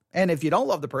perfect. And if you don't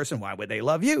love the person, why would they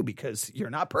love you? Because you're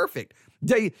not perfect.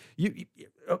 That's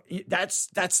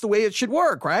the way it should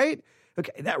work, right?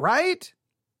 Okay, that right?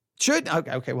 Should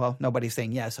okay. Well, nobody's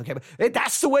saying yes. Okay, but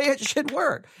that's the way it should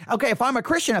work. Okay, if I'm a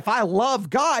Christian, if I love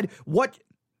God,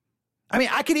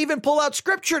 I could even pull out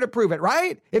scripture to prove it,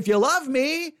 right? If you love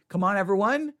me, come on,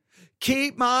 everyone.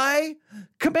 Keep my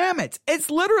commandments.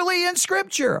 It's literally in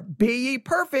scripture. Be ye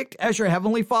perfect as your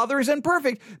heavenly Father is in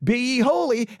perfect. Be ye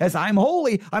holy as I'm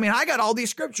holy. I got all these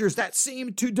scriptures that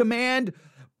seem to demand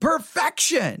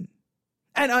perfection.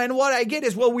 And what I get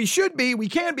is, well, we should be, we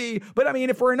can be, but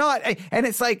if we're not, and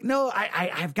it's like, no,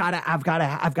 I've got to have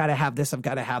this. I've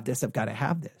got to have this. I've got to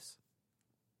have this.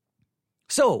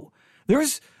 So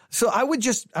I would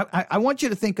I want you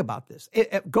to think about this.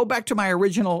 Go back to my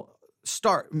original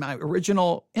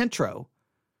intro.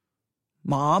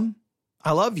 Mom,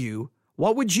 I love you.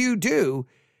 What would you do?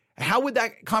 How would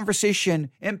that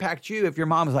conversation impact you if your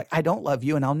mom is like, I don't love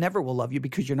you and I'll never will love you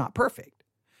because you're not perfect?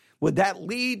 Would that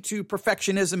lead to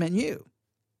perfectionism in you?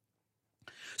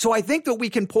 So I think that we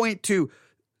can point to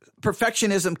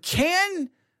perfectionism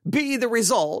can be the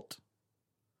result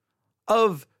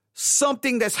of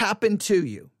something that's happened to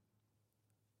you.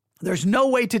 There's no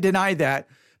way to deny that.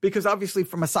 Because obviously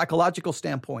from a psychological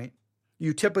standpoint,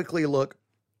 you typically look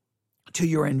to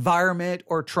your environment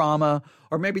or trauma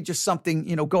or maybe just something,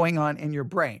 going on in your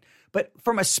brain. But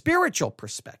from a spiritual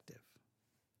perspective,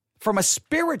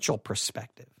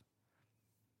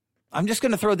 I'm just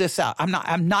going to throw this out.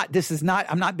 I'm not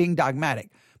being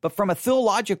dogmatic, but from a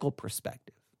theological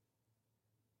perspective,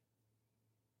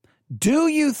 do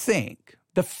you think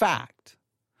the fact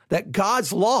that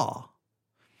God's law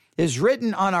is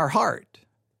written on our heart,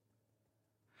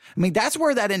 that's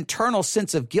where that internal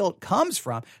sense of guilt comes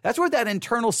from. That's where that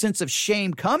internal sense of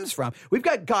shame comes from. We've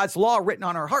got God's law written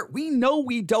on our heart. We know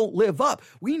we don't live up.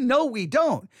 We know we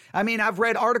don't. I've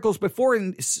read articles before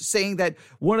saying that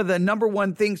one of the number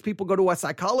one things people go to a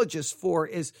psychologist for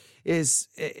is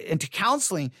into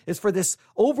counseling is for this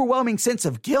overwhelming sense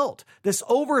of guilt, this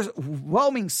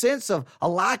overwhelming sense of a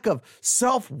lack of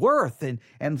self-worth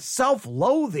and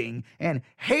self-loathing and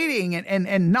hating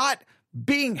and not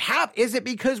being happy. Is it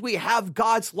because we have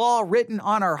God's law written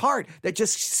on our heart that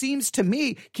just seems to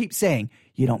me keep saying,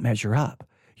 you don't measure up.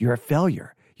 You're a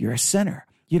failure. You're a sinner.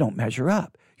 You don't measure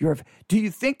up. Do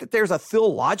you think that there's a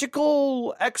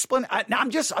theological explanation? I'm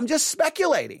just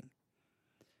speculating.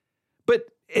 But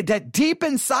that deep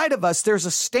inside of us, there's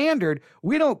a standard.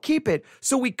 We don't keep it.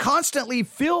 So we constantly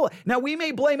feel, now we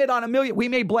may blame it on we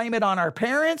may blame it on our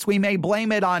parents. We may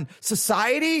blame it on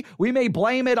society. We may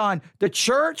blame it on the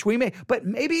church. But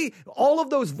maybe all of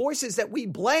those voices that we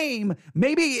blame,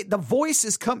 maybe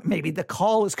maybe the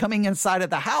call is coming inside of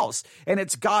the house and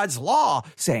it's God's law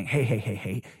saying,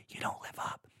 hey, you don't live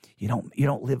up. You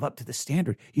don't live up to the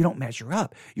standard. You don't measure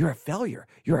up. You're a failure.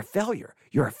 You're a failure.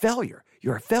 You're a failure.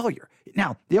 You're a failure.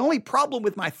 Now, the only problem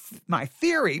with my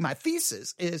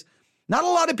thesis is not a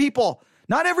lot of people,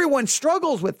 not everyone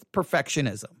struggles with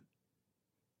perfectionism.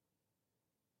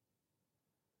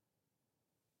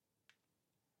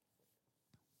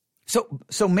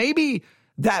 So maybe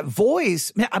that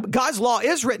voice, God's law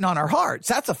is written on our hearts.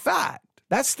 That's a fact.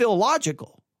 That's still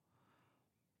logical.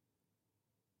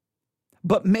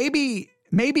 But maybe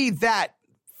that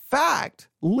fact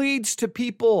leads to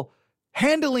people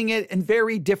handling it in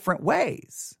very different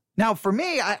ways. Now, for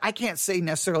me, I can't say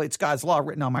necessarily it's God's law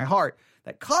written on my heart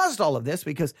that caused all of this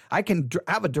because I can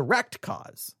have a direct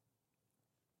cause.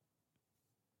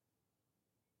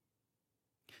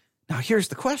 Now, here's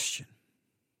the question.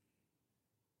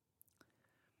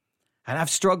 And I've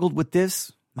struggled with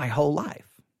this my whole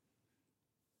life.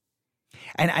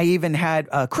 And I even had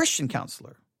a Christian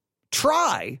counselor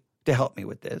try to help me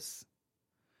with this.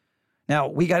 Now,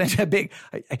 we got into a big,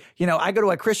 I go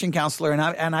to a Christian counselor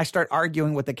and I start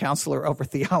arguing with the counselor over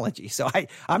theology. So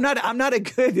I'm not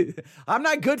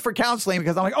good for counseling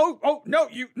because I'm like,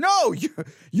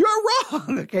 you're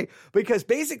wrong. Okay. Because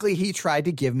basically he tried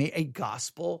to give me a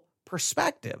gospel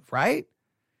perspective, right?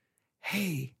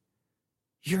 Hey,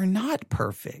 you're not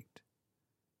perfect.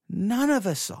 None of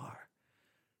us are.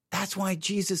 That's why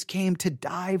Jesus came to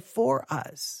die for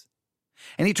us.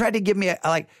 And he tried to give me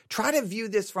try to view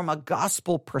this from a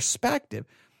gospel perspective.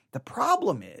 The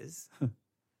problem is, I'm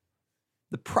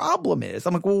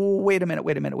like, wait a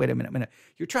minute.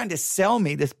 You're trying to sell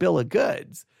me this bill of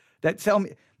goods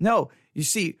no, you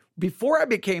see, before I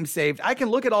became saved, I can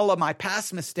look at all of my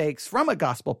past mistakes from a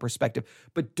gospel perspective.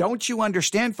 But don't you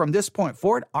understand from this point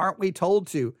forward, aren't we told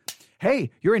to,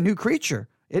 hey, you're a new creature.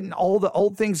 Isn't all the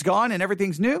old things gone and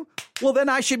everything's new? Well, then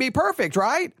I should be perfect,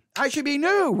 right? I should be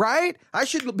new, right? I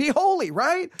should be holy,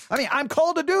 right? I mean, I'm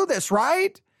called to do this,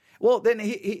 right? Well, then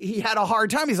he had a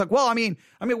hard time. He's like, well, I mean,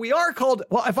 we are called.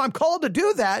 Well, if I'm called to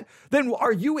do that, then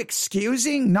are you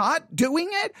excusing not doing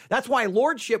it? That's why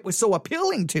lordship was so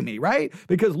appealing to me, right?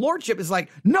 Because lordship is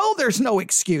like, no, there's no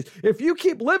excuse. If you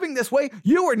keep living this way,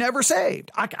 you are never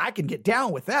saved. I can get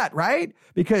down with that, right?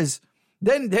 Because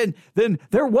then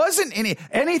there wasn't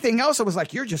anything else. It was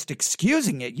like, you're just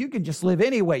excusing it. You can just live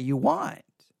any way you want.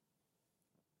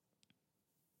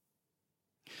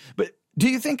 But do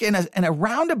you think in a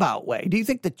roundabout way, do you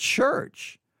think the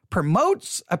church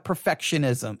promotes a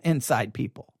perfectionism inside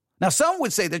people? Now, some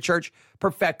would say the church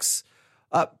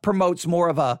promotes more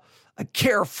of a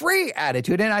carefree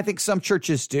attitude. And I think some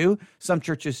churches do, some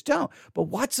churches don't. But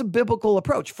what's a biblical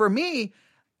approach? For me,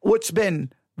 what's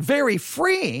been very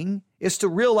freeing is to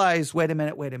realize, wait a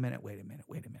minute.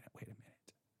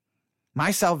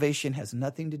 My salvation has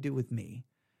nothing to do with me.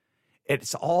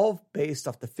 It's all based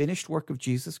off the finished work of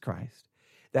Jesus Christ,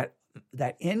 that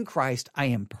in Christ I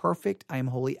am perfect, I am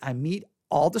holy, I meet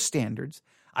all the standards,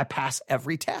 I pass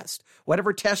every test.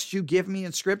 Whatever test you give me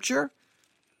in Scripture,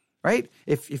 right?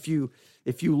 If you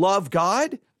love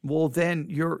God, well, then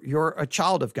you're a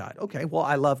child of God. Okay, well,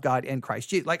 I love God in Christ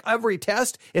Jesus. Like every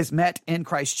test is met in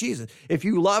Christ Jesus. If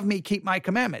you love me, keep my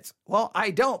commandments. Well,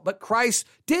 I don't, but Christ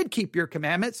did keep your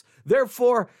commandments.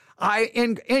 Therefore,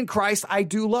 in Christ, I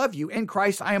do love you. In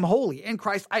Christ, I am holy. In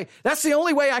Christ, that's the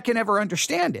only way I can ever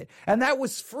understand it. And that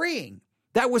was freeing.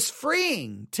 That was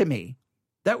freeing to me.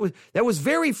 That was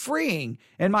very freeing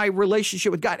in my relationship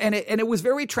with God. And it was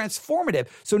very transformative.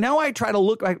 So now I try to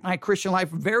look at my Christian life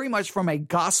very much from a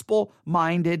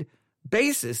gospel-minded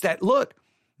basis. That, look,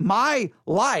 my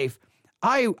life,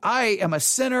 I am a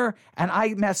sinner and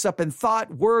I mess up in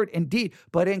thought, word, and deed.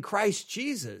 But in Christ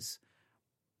Jesus,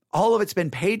 all of it's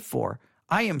been paid for.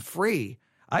 I am free.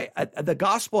 The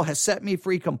gospel has set me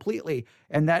free completely,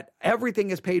 and that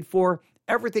everything is paid for.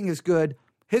 Everything is good.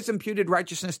 His imputed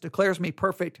righteousness declares me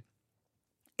perfect.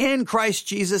 In Christ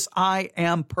Jesus, I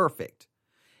am perfect.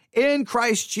 In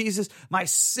Christ Jesus, my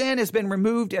sin has been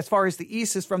removed as far as the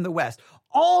east is from the west.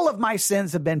 All of my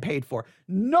sins have been paid for.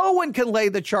 No one can lay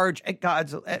the charge at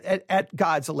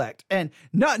God's elect. And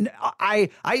I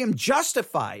am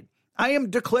justified. I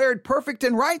am declared perfect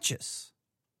and righteous.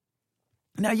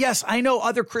 Now, yes, I know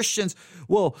other Christians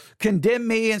will condemn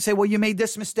me and say, well, you made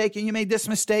this mistake and you made this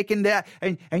mistake and that,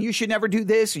 and you should never do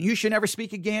this and you should never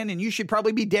speak again and you should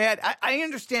probably be dead. I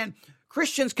understand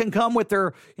Christians can come with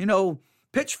their,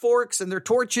 pitchforks and their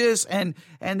torches and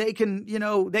they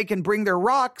can bring their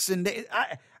rocks and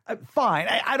fine.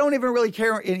 I don't even really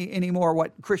care anymore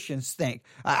what Christians think.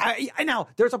 Now,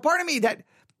 there's a part of me that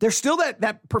there's still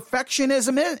that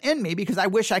perfectionism in me, because I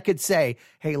wish I could say,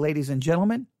 hey, ladies and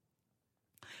gentlemen,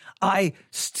 I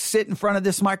sit in front of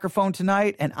this microphone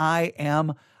tonight and I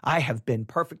have been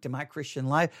perfect in my Christian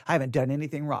life. I haven't done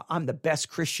anything wrong. I'm the best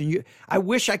Christian. I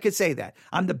wish I could say that.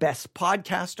 I'm the best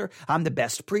podcaster. I'm the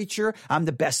best preacher. I'm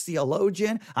the best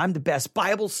theologian. I'm the best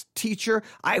Bible teacher.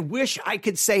 I wish I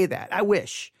could say that. I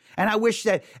wish. And I wish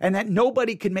that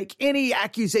nobody could make any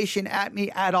accusation at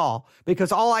me at all,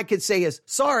 because all I could say is,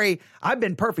 sorry, I've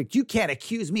been perfect. You can't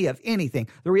accuse me of anything.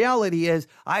 The reality is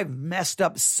I've messed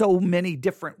up so many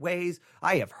different ways.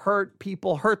 I have hurt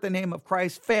people, hurt the name of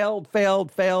Christ, failed over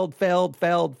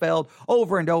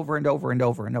and over and over and over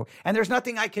and over. And there's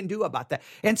nothing I can do about that.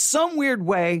 In some weird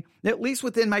way, at least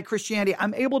within my Christianity,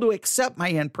 I'm able to accept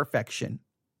my imperfection.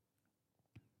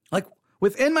 Like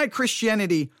within my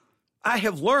Christianity, I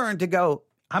have learned to go,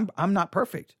 I'm not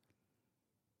perfect.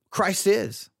 Christ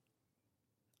is.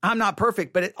 I'm not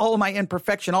perfect, but all of my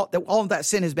imperfection, all of that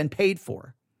sin has been paid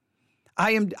for.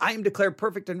 I am declared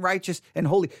perfect and righteous and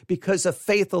holy because of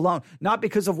faith alone, not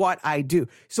because of what I do.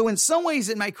 So in some ways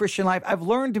in my Christian life, I've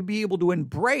learned to be able to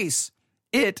embrace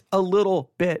it a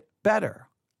little bit better.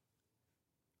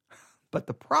 But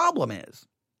the problem is,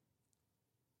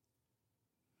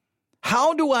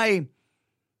 how do I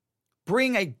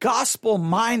bring a gospel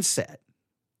mindset?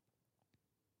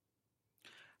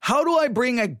 How do I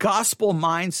bring a gospel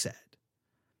mindset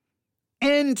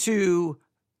into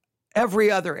every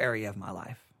other area of my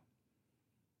life?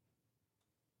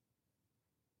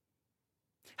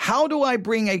 How do I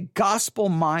bring a gospel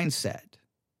mindset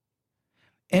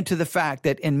into the fact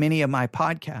that in many of my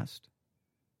podcasts,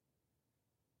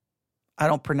 I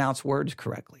don't pronounce words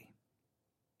correctly?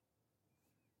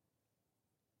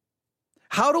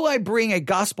 How do I bring a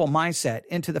gospel mindset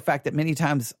into the fact that many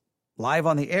times live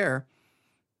on the air,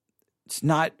 it's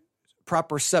not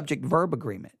proper subject-verb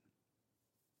agreement?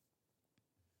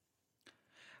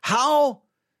 How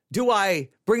do I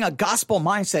bring a gospel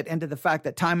mindset into the fact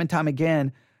that time and time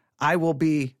again, I will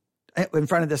be in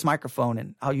front of this microphone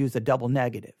and I'll use a double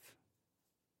negative?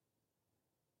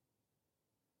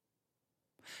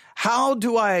 How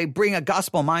do I bring a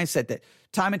gospel mindset that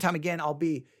time and time again, I'll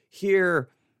be here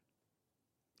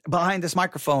behind this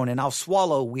microphone and I'll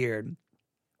swallow weird?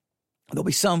 There'll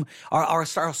be some, or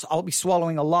I'll be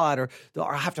swallowing a lot, or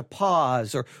I'll have to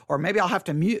pause, or maybe I'll have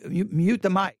to mute the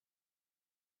mic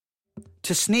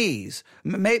to sneeze.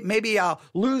 Maybe I'll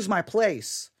lose my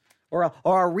place, or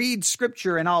I'll read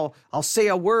scripture and I'll say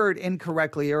a word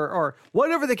incorrectly, or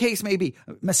whatever the case may be.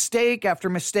 Mistake after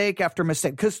mistake after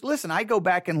mistake. Because listen, I go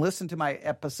back and listen to my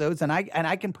episodes, and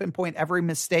I can pinpoint every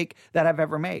mistake that I've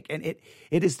ever made, and it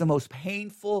is the most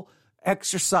painful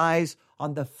exercise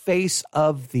on the face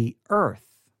of the earth.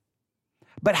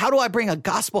 But how do I bring a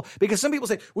gospel? Because some people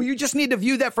say, well, you just need to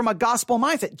view that from a gospel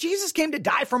mindset. Jesus came to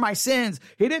die for my sins.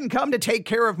 He didn't come to take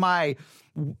care of my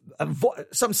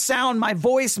some sound my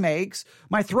voice makes,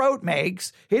 my throat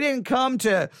makes. He didn't come.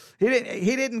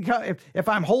 If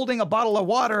I'm holding a bottle of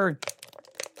water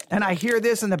and I hear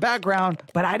this in the background,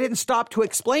 but I didn't stop to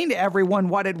explain to everyone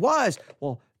what it was.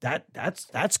 Well,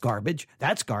 that's garbage.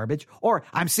 That's garbage. Or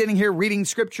I'm sitting here reading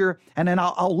scripture, and then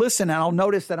I'll listen and I'll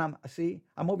notice that I'm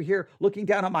over here looking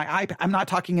down at my iPad. I'm not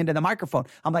talking into the microphone.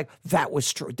 I'm like, that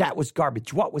was true. That was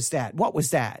garbage. What was that? What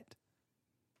was that?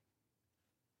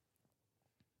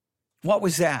 What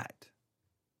was that?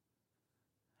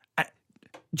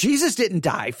 Jesus didn't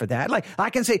die for that. Like, I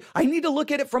can say, I need to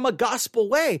look at it from a gospel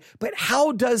way, but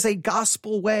how does a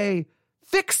gospel way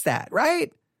fix that,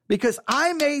 right? Because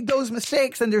I made those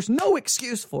mistakes and there's no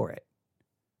excuse for it.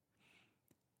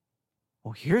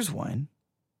 Well, here's one.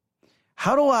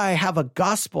 How do I have a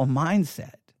gospel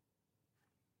mindset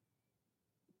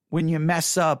when you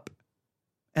mess up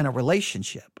in a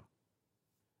relationship?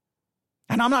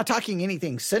 And I'm not talking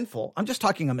anything sinful. I'm just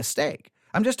talking a mistake.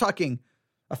 I'm just talking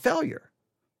a failure.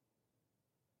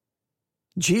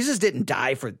 Jesus didn't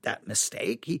die for that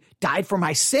mistake. He died for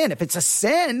my sin. If it's a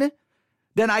sin,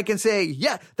 then I can say,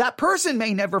 yeah, that person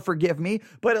may never forgive me,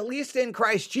 but at least in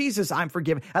Christ Jesus, I'm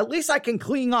forgiven. At least I can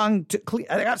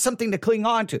I got something to cling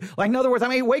on to. Like, in other words, I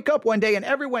may wake up one day and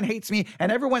everyone hates me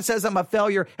and everyone says I'm a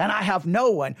failure and I have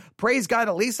no one. Praise God,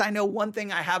 at least I know one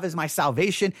thing I have is my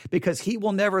salvation, because he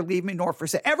will never leave me nor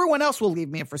forsake. Everyone else will leave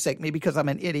me and forsake me because I'm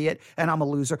an idiot and I'm a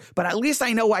loser, but at least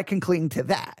I know I can cling to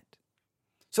that.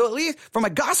 So at least from a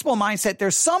gospel mindset,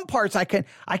 there's some parts I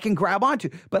can grab onto.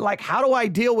 But like, how do I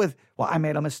deal with, well, I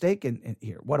made a mistake in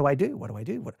here. What do I do?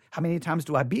 How many times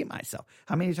do I beat myself?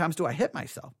 How many times do I hit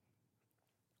myself?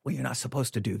 Well, you're not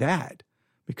supposed to do that,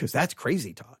 because that's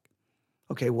crazy talk.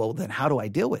 Okay, well, then how do I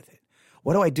deal with it?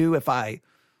 What do I do if I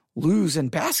lose in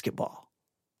basketball?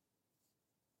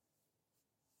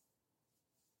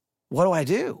 What do I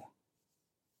do?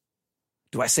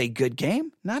 Do I say good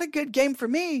game? Not a good game for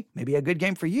me. Maybe a good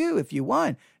game for you if you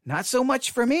won. Not so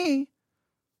much for me.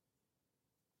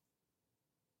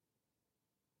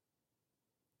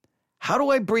 How do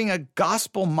I bring a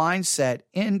gospel mindset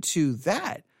into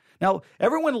that? Now,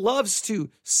 everyone loves to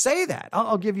say that.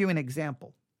 I'll give you an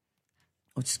example.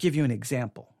 Let's give you an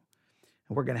example.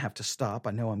 And we're going to have to stop.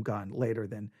 I know I'm gone later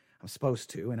than I'm supposed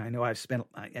to, and I know I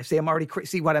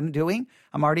see what I'm doing?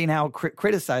 I'm already now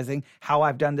criticizing how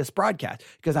I've done this broadcast,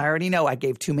 because I already know I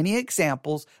gave too many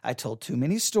examples, I told too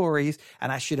many stories,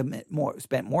 and I should have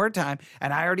spent more time,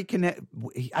 and I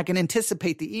can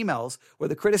anticipate the emails where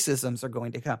the criticisms are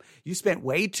going to come. You spent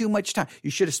way too much time. You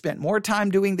should have spent more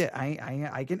time doing that.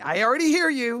 I already hear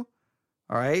you.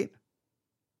 All right.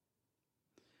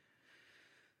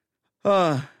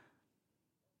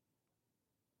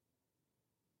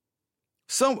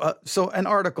 So an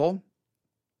article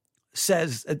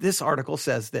this article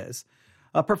says this,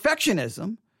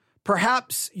 perfectionism,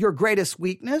 perhaps your greatest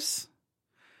weakness?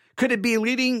 Could it be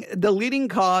the leading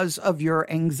cause of your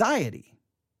anxiety?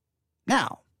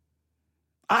 Now,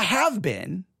 I have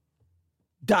been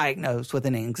diagnosed with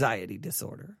an anxiety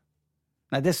disorder.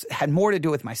 Now, this had more to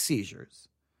do with my seizures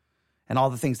and all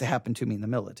the things that happened to me in the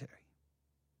military.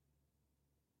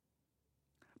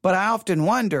 But I often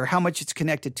wonder how much it's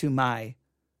connected to my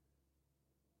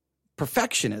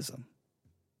perfectionism.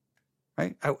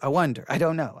 Right? I wonder. I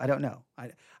don't know.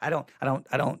 I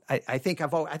think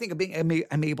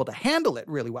I'm able to handle it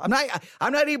really well.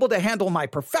 I'm not able to handle my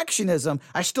perfectionism.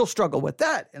 I still struggle with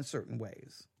that in certain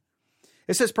ways.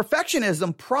 It says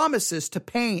perfectionism promises to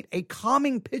paint a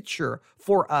calming picture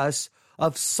for us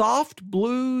of soft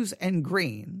blues and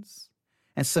greens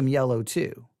and some yellow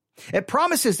too. It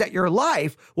promises that your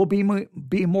life will be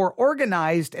more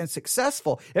organized and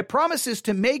successful. It promises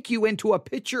to make you into a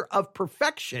picture of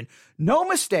perfection. No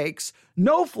mistakes,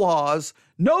 no flaws,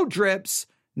 no drips,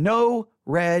 no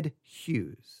red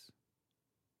hues.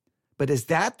 But is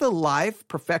that the life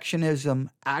perfectionism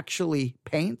actually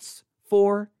paints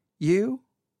for you?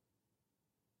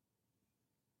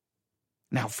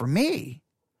 Now, for me,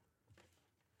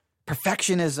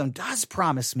 perfectionism does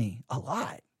promise me a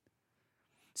lot.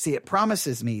 See, it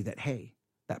promises me that, hey,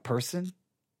 that person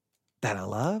that I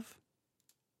love,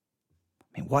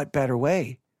 what better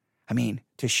way,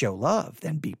 to show love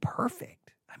than be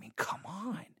perfect? Come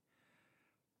on.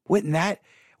 Wouldn't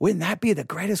that be the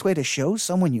greatest way to show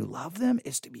someone you love them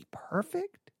is to be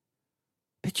perfect?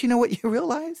 But you know what you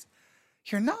realize?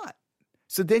 You're not.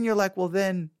 So then you're like, well,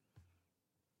 then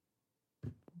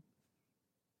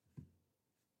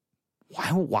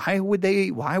why would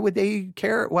they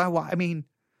care? Why?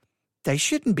 They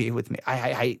shouldn't be with me.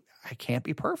 I can't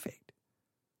be perfect.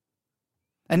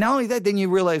 And not only that, then you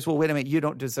realize, well, wait a minute, you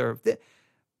don't deserve that.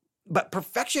 But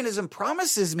perfectionism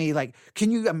promises me,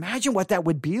 can you imagine what that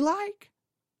would be like?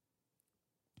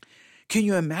 Can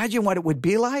you imagine what it would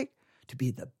be like to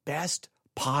be the best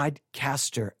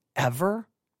podcaster ever?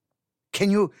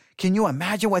 Can you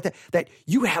imagine that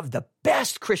you have the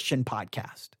best Christian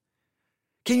podcast?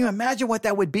 Can you imagine what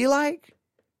that would be like?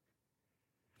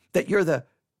 That you're the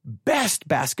best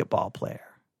basketball player.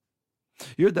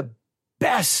 You're the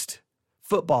best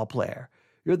football player.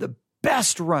 You're the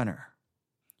best runner.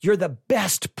 You're the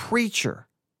best preacher.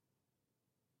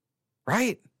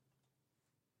 Right?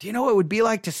 Do you know what it would be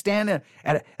like to stand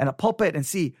at a pulpit and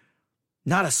see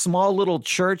not a small little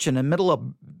church in the middle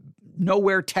of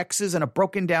nowhere, Texas, in a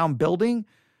broken down building,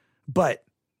 but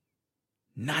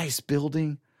nice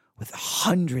building with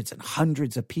hundreds and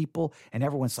hundreds of people, and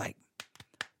everyone's like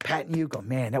patting you, go,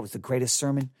 man, that was the greatest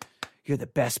sermon. You're the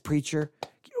best preacher.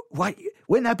 What?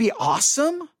 Wouldn't that be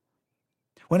awesome?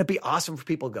 Wouldn't it be awesome for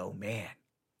people to go, man,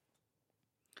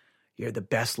 you're the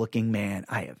best looking man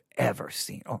I have ever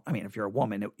seen. Oh, if you're a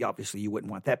woman, obviously you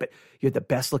wouldn't want that, but you're the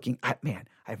best looking, man,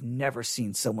 I've never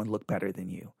seen someone look better than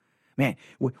you. Man,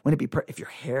 wouldn't it be if your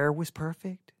hair was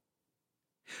perfect?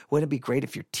 Wouldn't it be great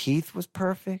if your teeth was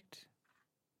perfect?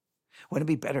 Wouldn't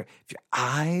it be better if your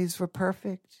eyes were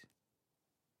perfect?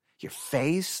 Your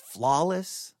face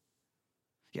flawless?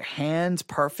 Your hands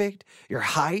perfect? Your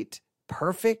height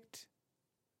perfect?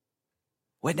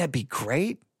 Wouldn't that be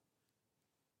great?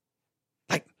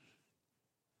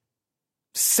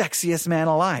 Sexiest man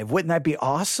alive. Wouldn't that be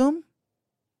awesome?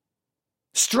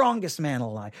 Strongest man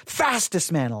alive.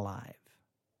 Fastest man alive.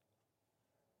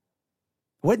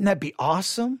 Wouldn't that be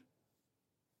awesome?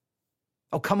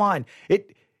 Oh, come on.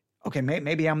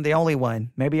 Maybe I'm the only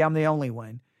one.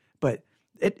 But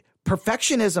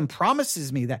perfectionism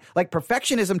promises me that.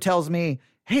 Perfectionism tells me,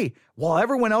 hey, while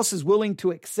everyone else is willing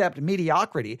to accept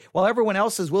mediocrity, while everyone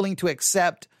else is willing to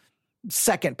accept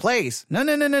second place.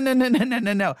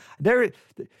 No.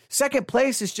 Second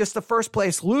place is just the first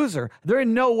place loser. There is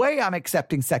no way I'm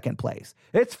accepting second place.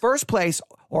 It's first place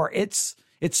or it's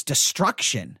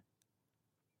destruction.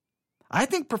 I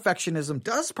think perfectionism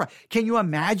does. Can you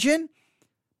imagine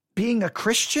being a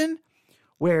Christian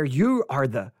where you are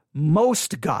the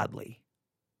most godly?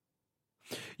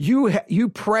 You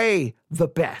pray the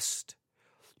best.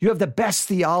 You have the best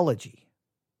theology.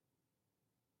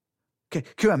 Can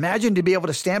you imagine to be able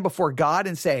to stand before God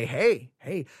and say, hey,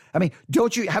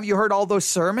 have you heard all those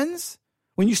sermons?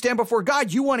 When you stand before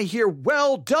God, you want to hear,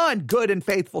 well done, good and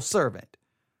faithful servant.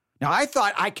 Now, I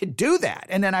thought I could do that.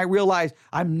 And then I realized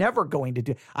I am never going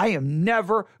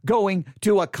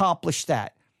to accomplish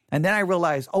that. And then I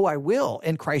realized, I will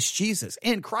in Christ Jesus.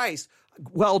 In Christ,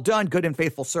 well done, good and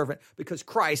faithful servant, because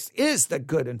Christ is the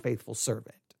good and faithful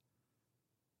servant.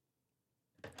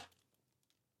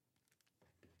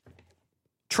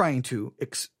 trying to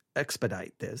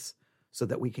expedite this so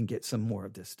that we can get some more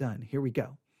of this done. Here we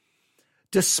go.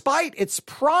 Despite its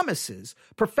promises,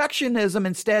 perfectionism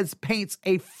instead paints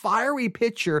a fiery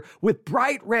picture with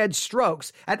bright red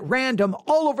strokes at random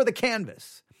all over the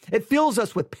canvas. It fills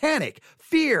us with panic,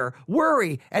 fear,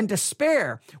 worry, and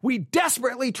despair. We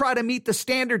desperately try to meet the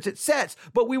standards it sets,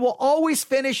 but we will always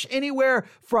finish anywhere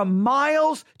from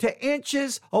miles to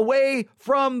inches away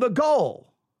from the goal.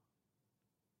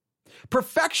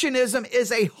 Perfectionism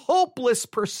is a hopeless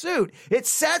pursuit. It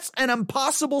sets an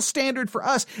impossible standard for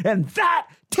us, and that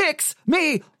ticks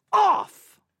me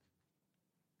off.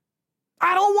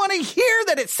 I don't want to hear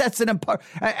that it sets an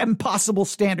impossible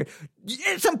standard.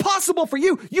 It's impossible for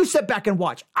you. You sit back and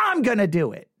watch. I'm going to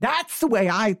do it. That's the way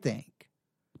I think.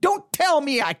 Don't tell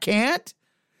me I can't.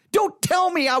 Don't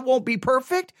tell me I won't be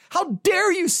perfect. How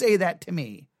dare you say that to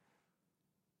me?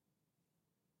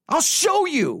 I'll show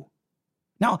you.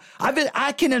 Now,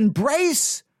 I can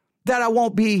embrace that I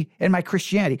won't be in my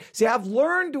Christianity. See, I've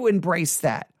learned to embrace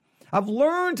that. I've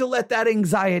learned to let that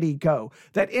anxiety go,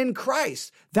 that in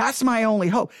Christ, that's my only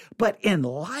hope. But in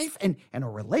life and a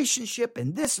relationship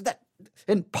and this, that,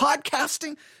 and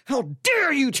podcasting, how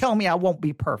dare you tell me I won't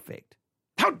be perfect?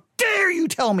 How dare you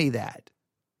tell me that?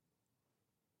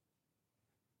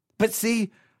 But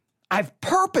see, I've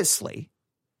purposely,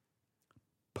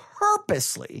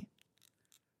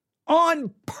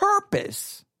 on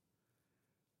purpose,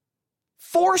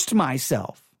 forced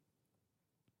myself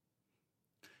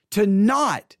to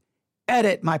not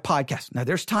edit my podcast. Now,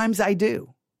 there's times I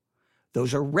do.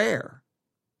 Those are rare.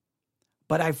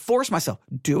 But I force myself,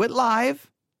 do it live.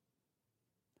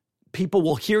 People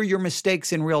will hear your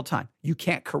mistakes in real time. You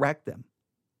can't correct them.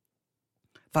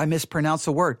 If I mispronounce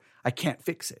a word, I can't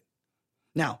fix it.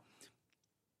 Now,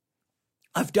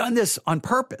 I've done this on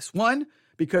purpose. One,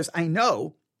 because I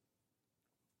know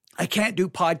I can't do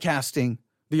podcasting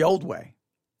the old way.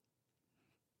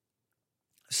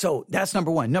 So that's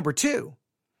number one. Number two,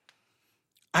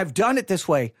 I've done it this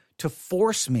way to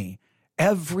force me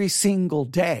every single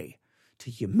day to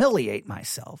humiliate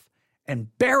myself,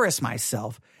 embarrass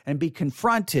myself, and be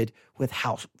confronted with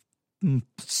how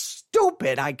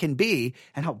stupid I can be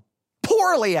and how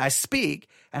poorly I speak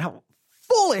and how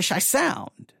foolish I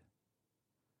sound.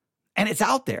 And it's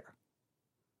out there.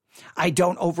 I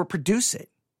don't overproduce it,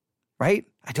 right?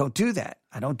 I don't do that.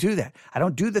 I don't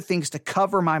do the things to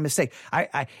cover my mistake.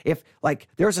 If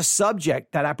there's a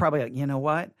subject that I probably, you know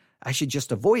what? I should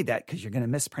just avoid that because you're going to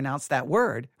mispronounce that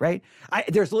word, right?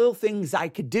 There's little things I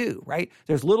could do, right?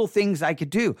 There's little things I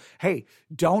could do. Hey,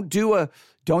 don't do a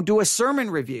sermon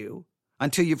review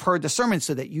until you've heard the sermon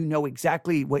so that you know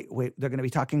exactly, wait, they're going to be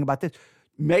talking about this.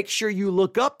 Make sure you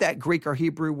look up that Greek or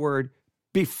Hebrew word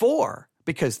before,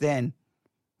 because then,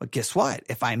 but guess what?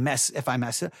 If I mess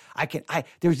up,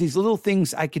 there's these little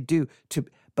things I could do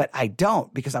but I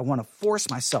don't, because I want to force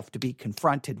myself to be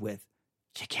confronted with,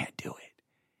 you can't do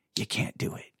it. You can't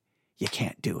do it. You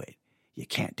can't do it. You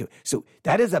can't do it. So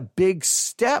that is a big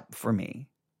step for me,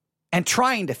 and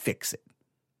trying to fix it.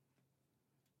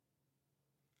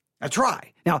 I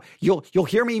try. Now you'll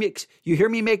hear me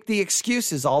make the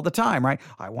excuses all the time, right?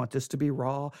 I want this to be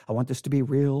raw. I want this to be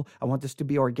real. I want this to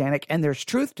be organic. And there's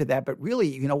truth to that. But really,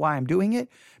 you know why I'm doing it?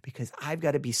 Because I've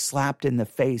got to be slapped in the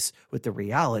face with the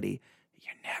reality that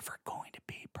you're never going to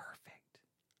be perfect.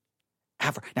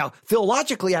 Ever. Now,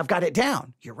 theologically, I've got it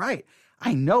down. You're right.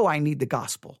 I know I need the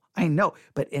gospel. I know.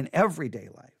 But in everyday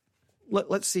life,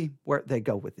 let's see where they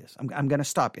go with this. I'm going to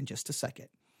stop in just a second.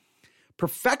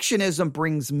 Perfectionism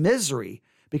brings misery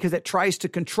because it tries to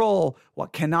control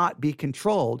what cannot be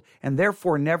controlled and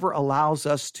therefore never allows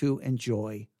us to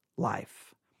enjoy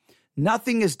life.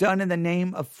 Nothing is done in the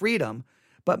name of freedom,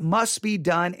 but must be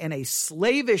done in a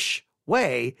slavish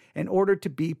way in order to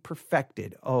be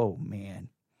perfected. Oh, man.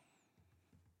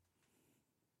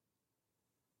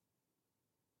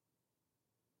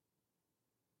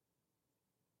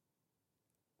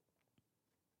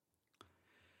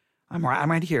 I'm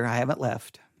right here. I haven't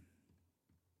left.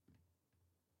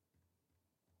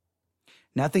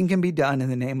 Nothing can be done in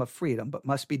the name of freedom, but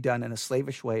must be done in a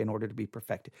slavish way in order to be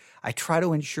perfected. I try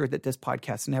to ensure that this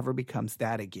podcast never becomes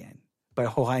that again.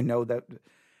 But I know that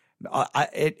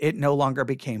it no longer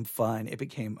became fun. It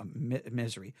became a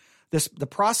misery. The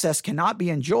process cannot be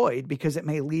enjoyed because it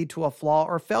may lead to a flaw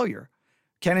or failure.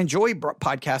 Can't enjoy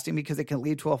podcasting because it can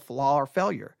lead to a flaw or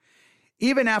failure.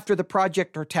 Even after the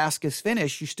project or task is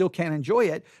finished, you still can't enjoy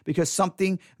it because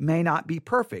something may not be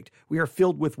perfect. We are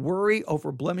filled with worry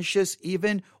over blemishes,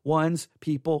 even ones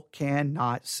people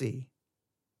cannot see.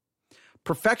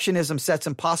 Perfectionism sets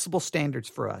impossible standards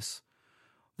for us.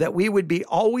 that we would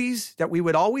always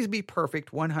be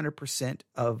perfect 100%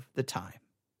 of the time.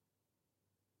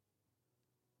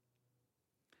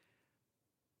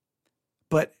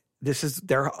 But this is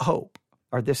their hope,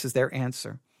 or this is their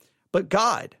answer. But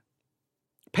God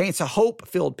paints a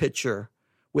hope-filled picture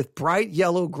with bright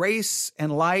yellow grace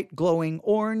and light glowing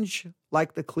orange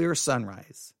like the clear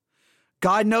sunrise.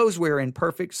 God knows we're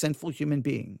imperfect, sinful human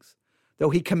beings. Though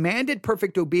he commanded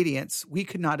perfect obedience, we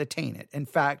could not attain it. In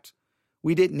fact,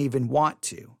 we didn't even want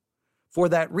to. For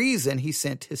that reason, he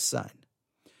sent his son.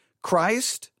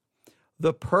 Christ,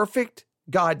 the perfect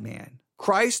God-man.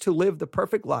 Christ who lived the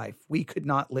perfect life we could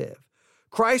not live.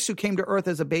 Christ who came to earth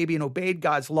as a baby and obeyed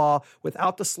God's law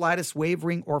without the slightest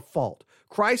wavering or fault.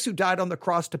 Christ who died on the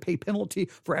cross to pay penalty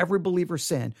for every believer's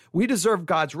sin. We deserve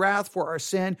God's wrath for our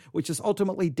sin, which is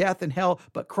ultimately death and hell.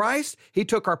 But Christ, he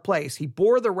took our place. He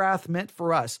bore the wrath meant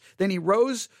for us. Then he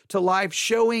rose to life,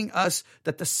 showing us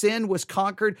that the sin was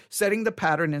conquered, setting the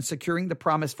pattern and securing the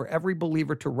promise for every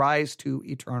believer to rise to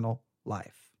eternal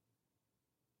life.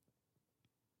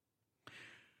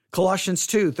 Colossians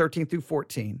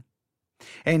 2:13-14.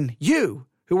 And you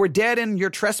who were dead in your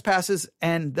trespasses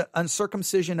and the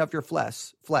uncircumcision of your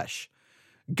flesh,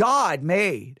 God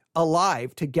made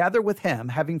alive together with him,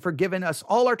 having forgiven us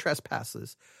all our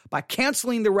trespasses by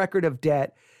canceling the record of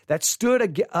debt that stood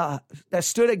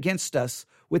against us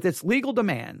with its legal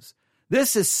demands.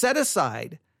 This is set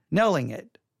aside, nailing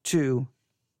it to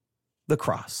the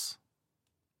cross.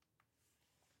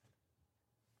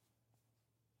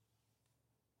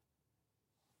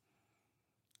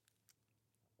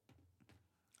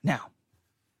 Now,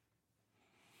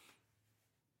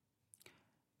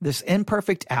 this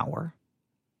imperfect hour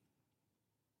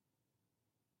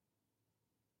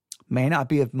may not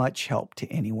be of much help to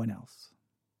anyone else.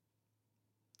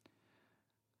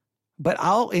 But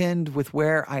I'll end with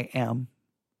where I am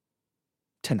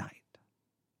tonight.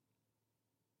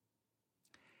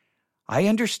 I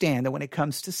understand that when it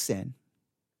comes to sin,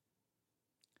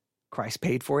 Christ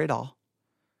paid for it all.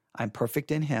 I'm perfect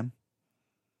in him.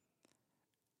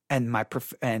 And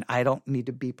I don't need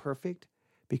to be perfect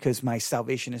because my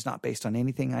salvation is not based on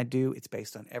anything I do. It's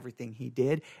based on everything he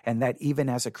did. And that even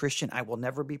as a Christian, I will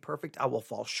never be perfect. I will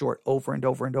fall short over and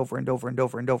over and over and over and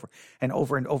over and over and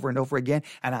over and over and over again.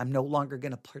 And I'm no longer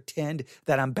going to pretend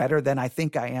that I'm better than I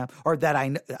think I am, or that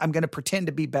I'm going to pretend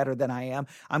to be better than I am.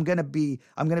 I'm going to be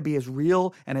as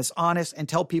real and as honest and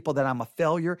tell people that I'm a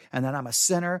failure and that I'm a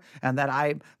sinner and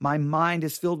that my mind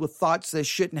is filled with thoughts that I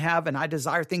shouldn't have and I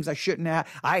desire things I shouldn't have.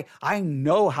 I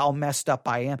know how messed up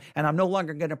I am, and I'm no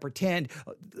longer going to pretend,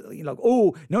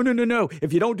 oh, no.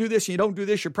 If you don't do this and you don't do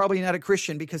this, you're probably not a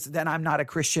Christian, because then I'm not a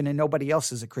Christian and nobody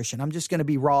else is a Christian. I'm just going to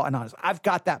be raw and honest. I've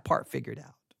got that part figured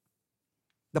out.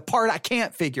 The part I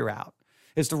can't figure out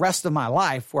is the rest of my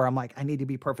life where I'm like, I need to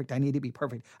be perfect. I need to be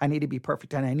perfect. I need to be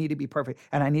perfect. And I need to be perfect.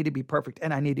 And I need to be perfect.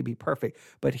 And I need to be perfect.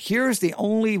 But here's the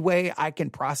only way I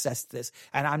can process this.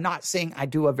 And I'm not saying I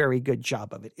do a very good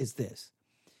job of it, is this.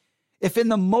 If in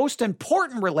the most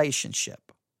important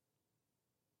relationship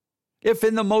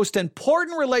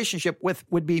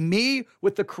would be me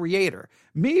with the Creator,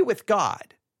 me with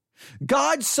God,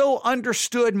 God so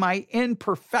understood my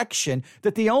imperfection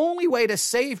that the only way to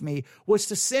save me was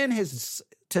to send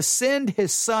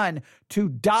his son to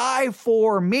die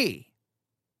for me.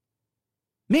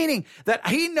 Meaning that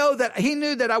he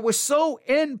knew that I was so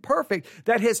imperfect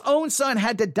that his own son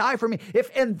had to die for me. If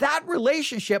in that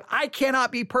relationship I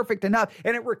cannot be perfect enough,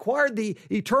 and it required the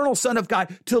eternal Son of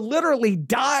God to literally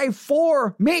die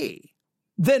for me,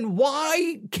 then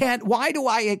why do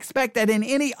I expect that in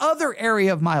any other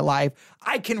area of my life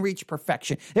I can reach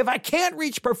perfection? If I can't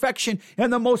reach perfection in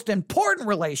the most important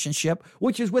relationship,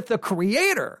 which is with the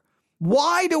Creator,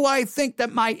 why do I think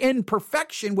that my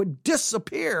imperfection would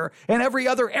disappear in every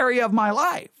other area of my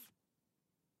life?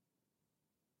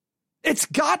 It's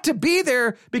got to be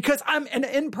there because I'm an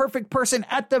imperfect person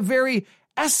at the very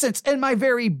essence and my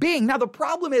very being. Now, the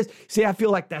problem is, I feel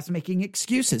like that's making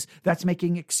excuses.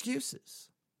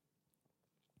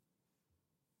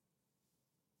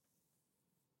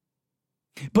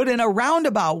 But in a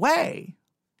roundabout way,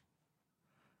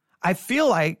 I feel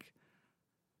like,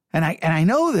 and I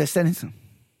know this, and it's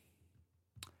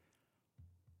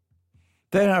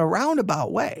that in a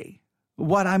roundabout way,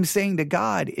 what I'm saying to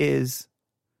God is,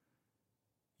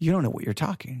 you don't know what you're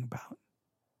talking about.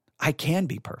 I can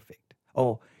be perfect.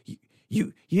 Oh,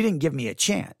 you didn't give me a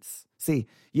chance. See,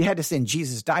 you had to send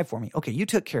Jesus die for me. Okay, you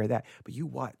took care of that, but you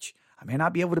watch. I may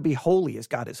not be able to be holy as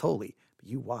God is holy, but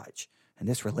you watch. And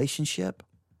this relationship,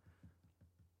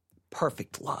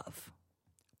 perfect love.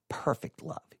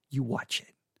 You watch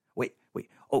it. Wait.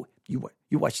 Oh, you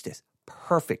watch this.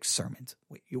 perfect sermons.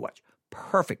 Wait, you watch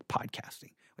perfect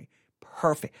podcasting. Wait,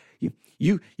 perfect.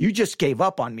 You just gave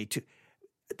up on me too.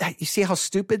 You see how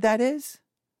stupid that is?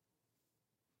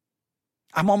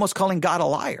 I'm almost calling God a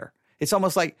liar. It's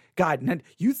almost like, God,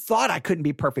 you thought I couldn't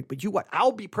be perfect, but what?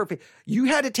 I'll be perfect. You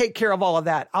had to take care of all of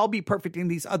that. I'll be perfect in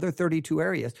these other 32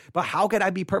 areas. But how could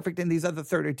I be perfect in these other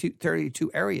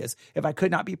 32 areas if I could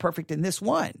not be perfect in this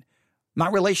one? My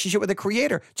relationship with the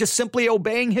Creator, just simply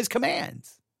obeying his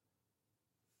commands.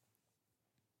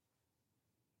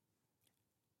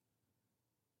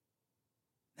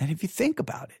 And if you think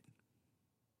about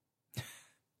it,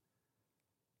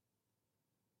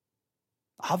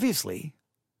 obviously,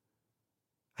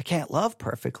 I can't love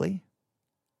perfectly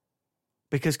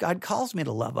because God calls me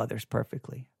to love others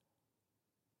perfectly.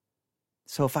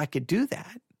 So if I could do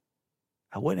that,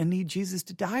 I wouldn't need Jesus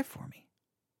to die for me.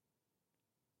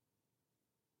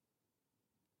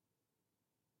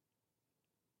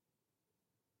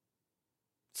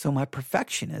 So my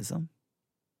perfectionism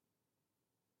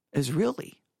is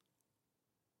really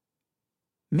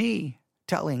me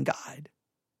telling God,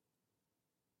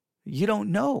 you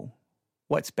don't know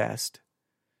what's best.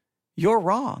 You're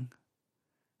wrong.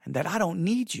 And that I don't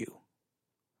need you.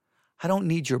 I don't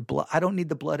need your blood. I don't need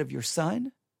the blood of your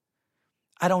son.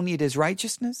 I don't need his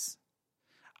righteousness.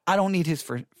 I don't need his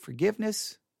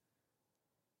forgiveness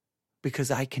because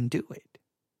I can do it.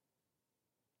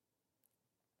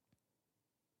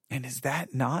 And is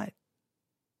that not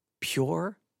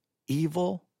pure,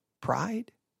 evil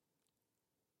pride?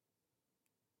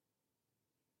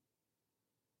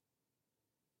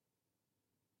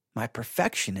 My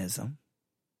perfectionism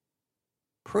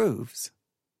proves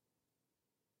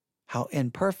how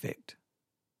imperfect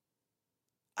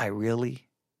I really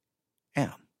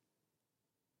am.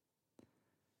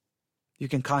 You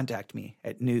can contact me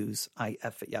at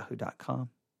newsif@yahoo.com.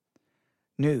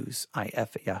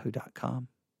 Newsif@yahoo.com.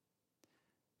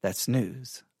 That's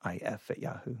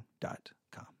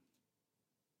newsif@yahoo.com.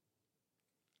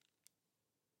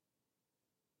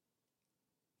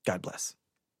 God bless.